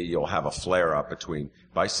occasionally you'll have a flare-up between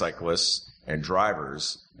bicyclists and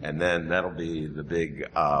drivers, and then that'll be the big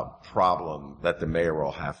problem that the mayor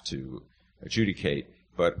will have to adjudicate.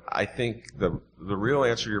 But I think the real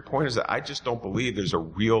answer to your point is that I just don't believe there's a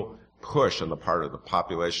real push on the part of the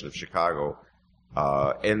population of Chicago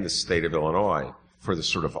and the state of Illinois for this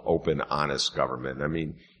sort of open, honest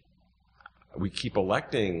government. We keep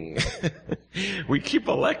electing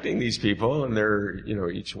these people, and they're,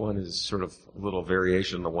 each one is sort of a little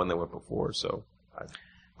variation on the one that went before. So I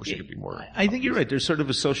wish it could be more. I think you're right. There's sort of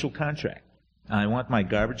a social contract. I want my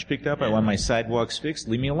garbage picked up. I want my sidewalks fixed.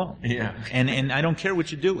 Leave me alone. Yeah. And I don't care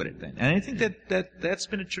what you do with it then. And I think that's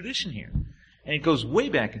been a tradition here. And it goes way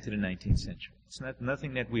back into the 19th century. It's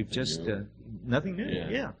nothing that we've just, nothing new.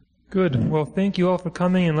 Yeah. Good. Well, thank you all for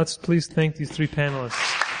coming, and let's please thank these 3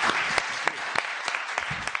 panelists.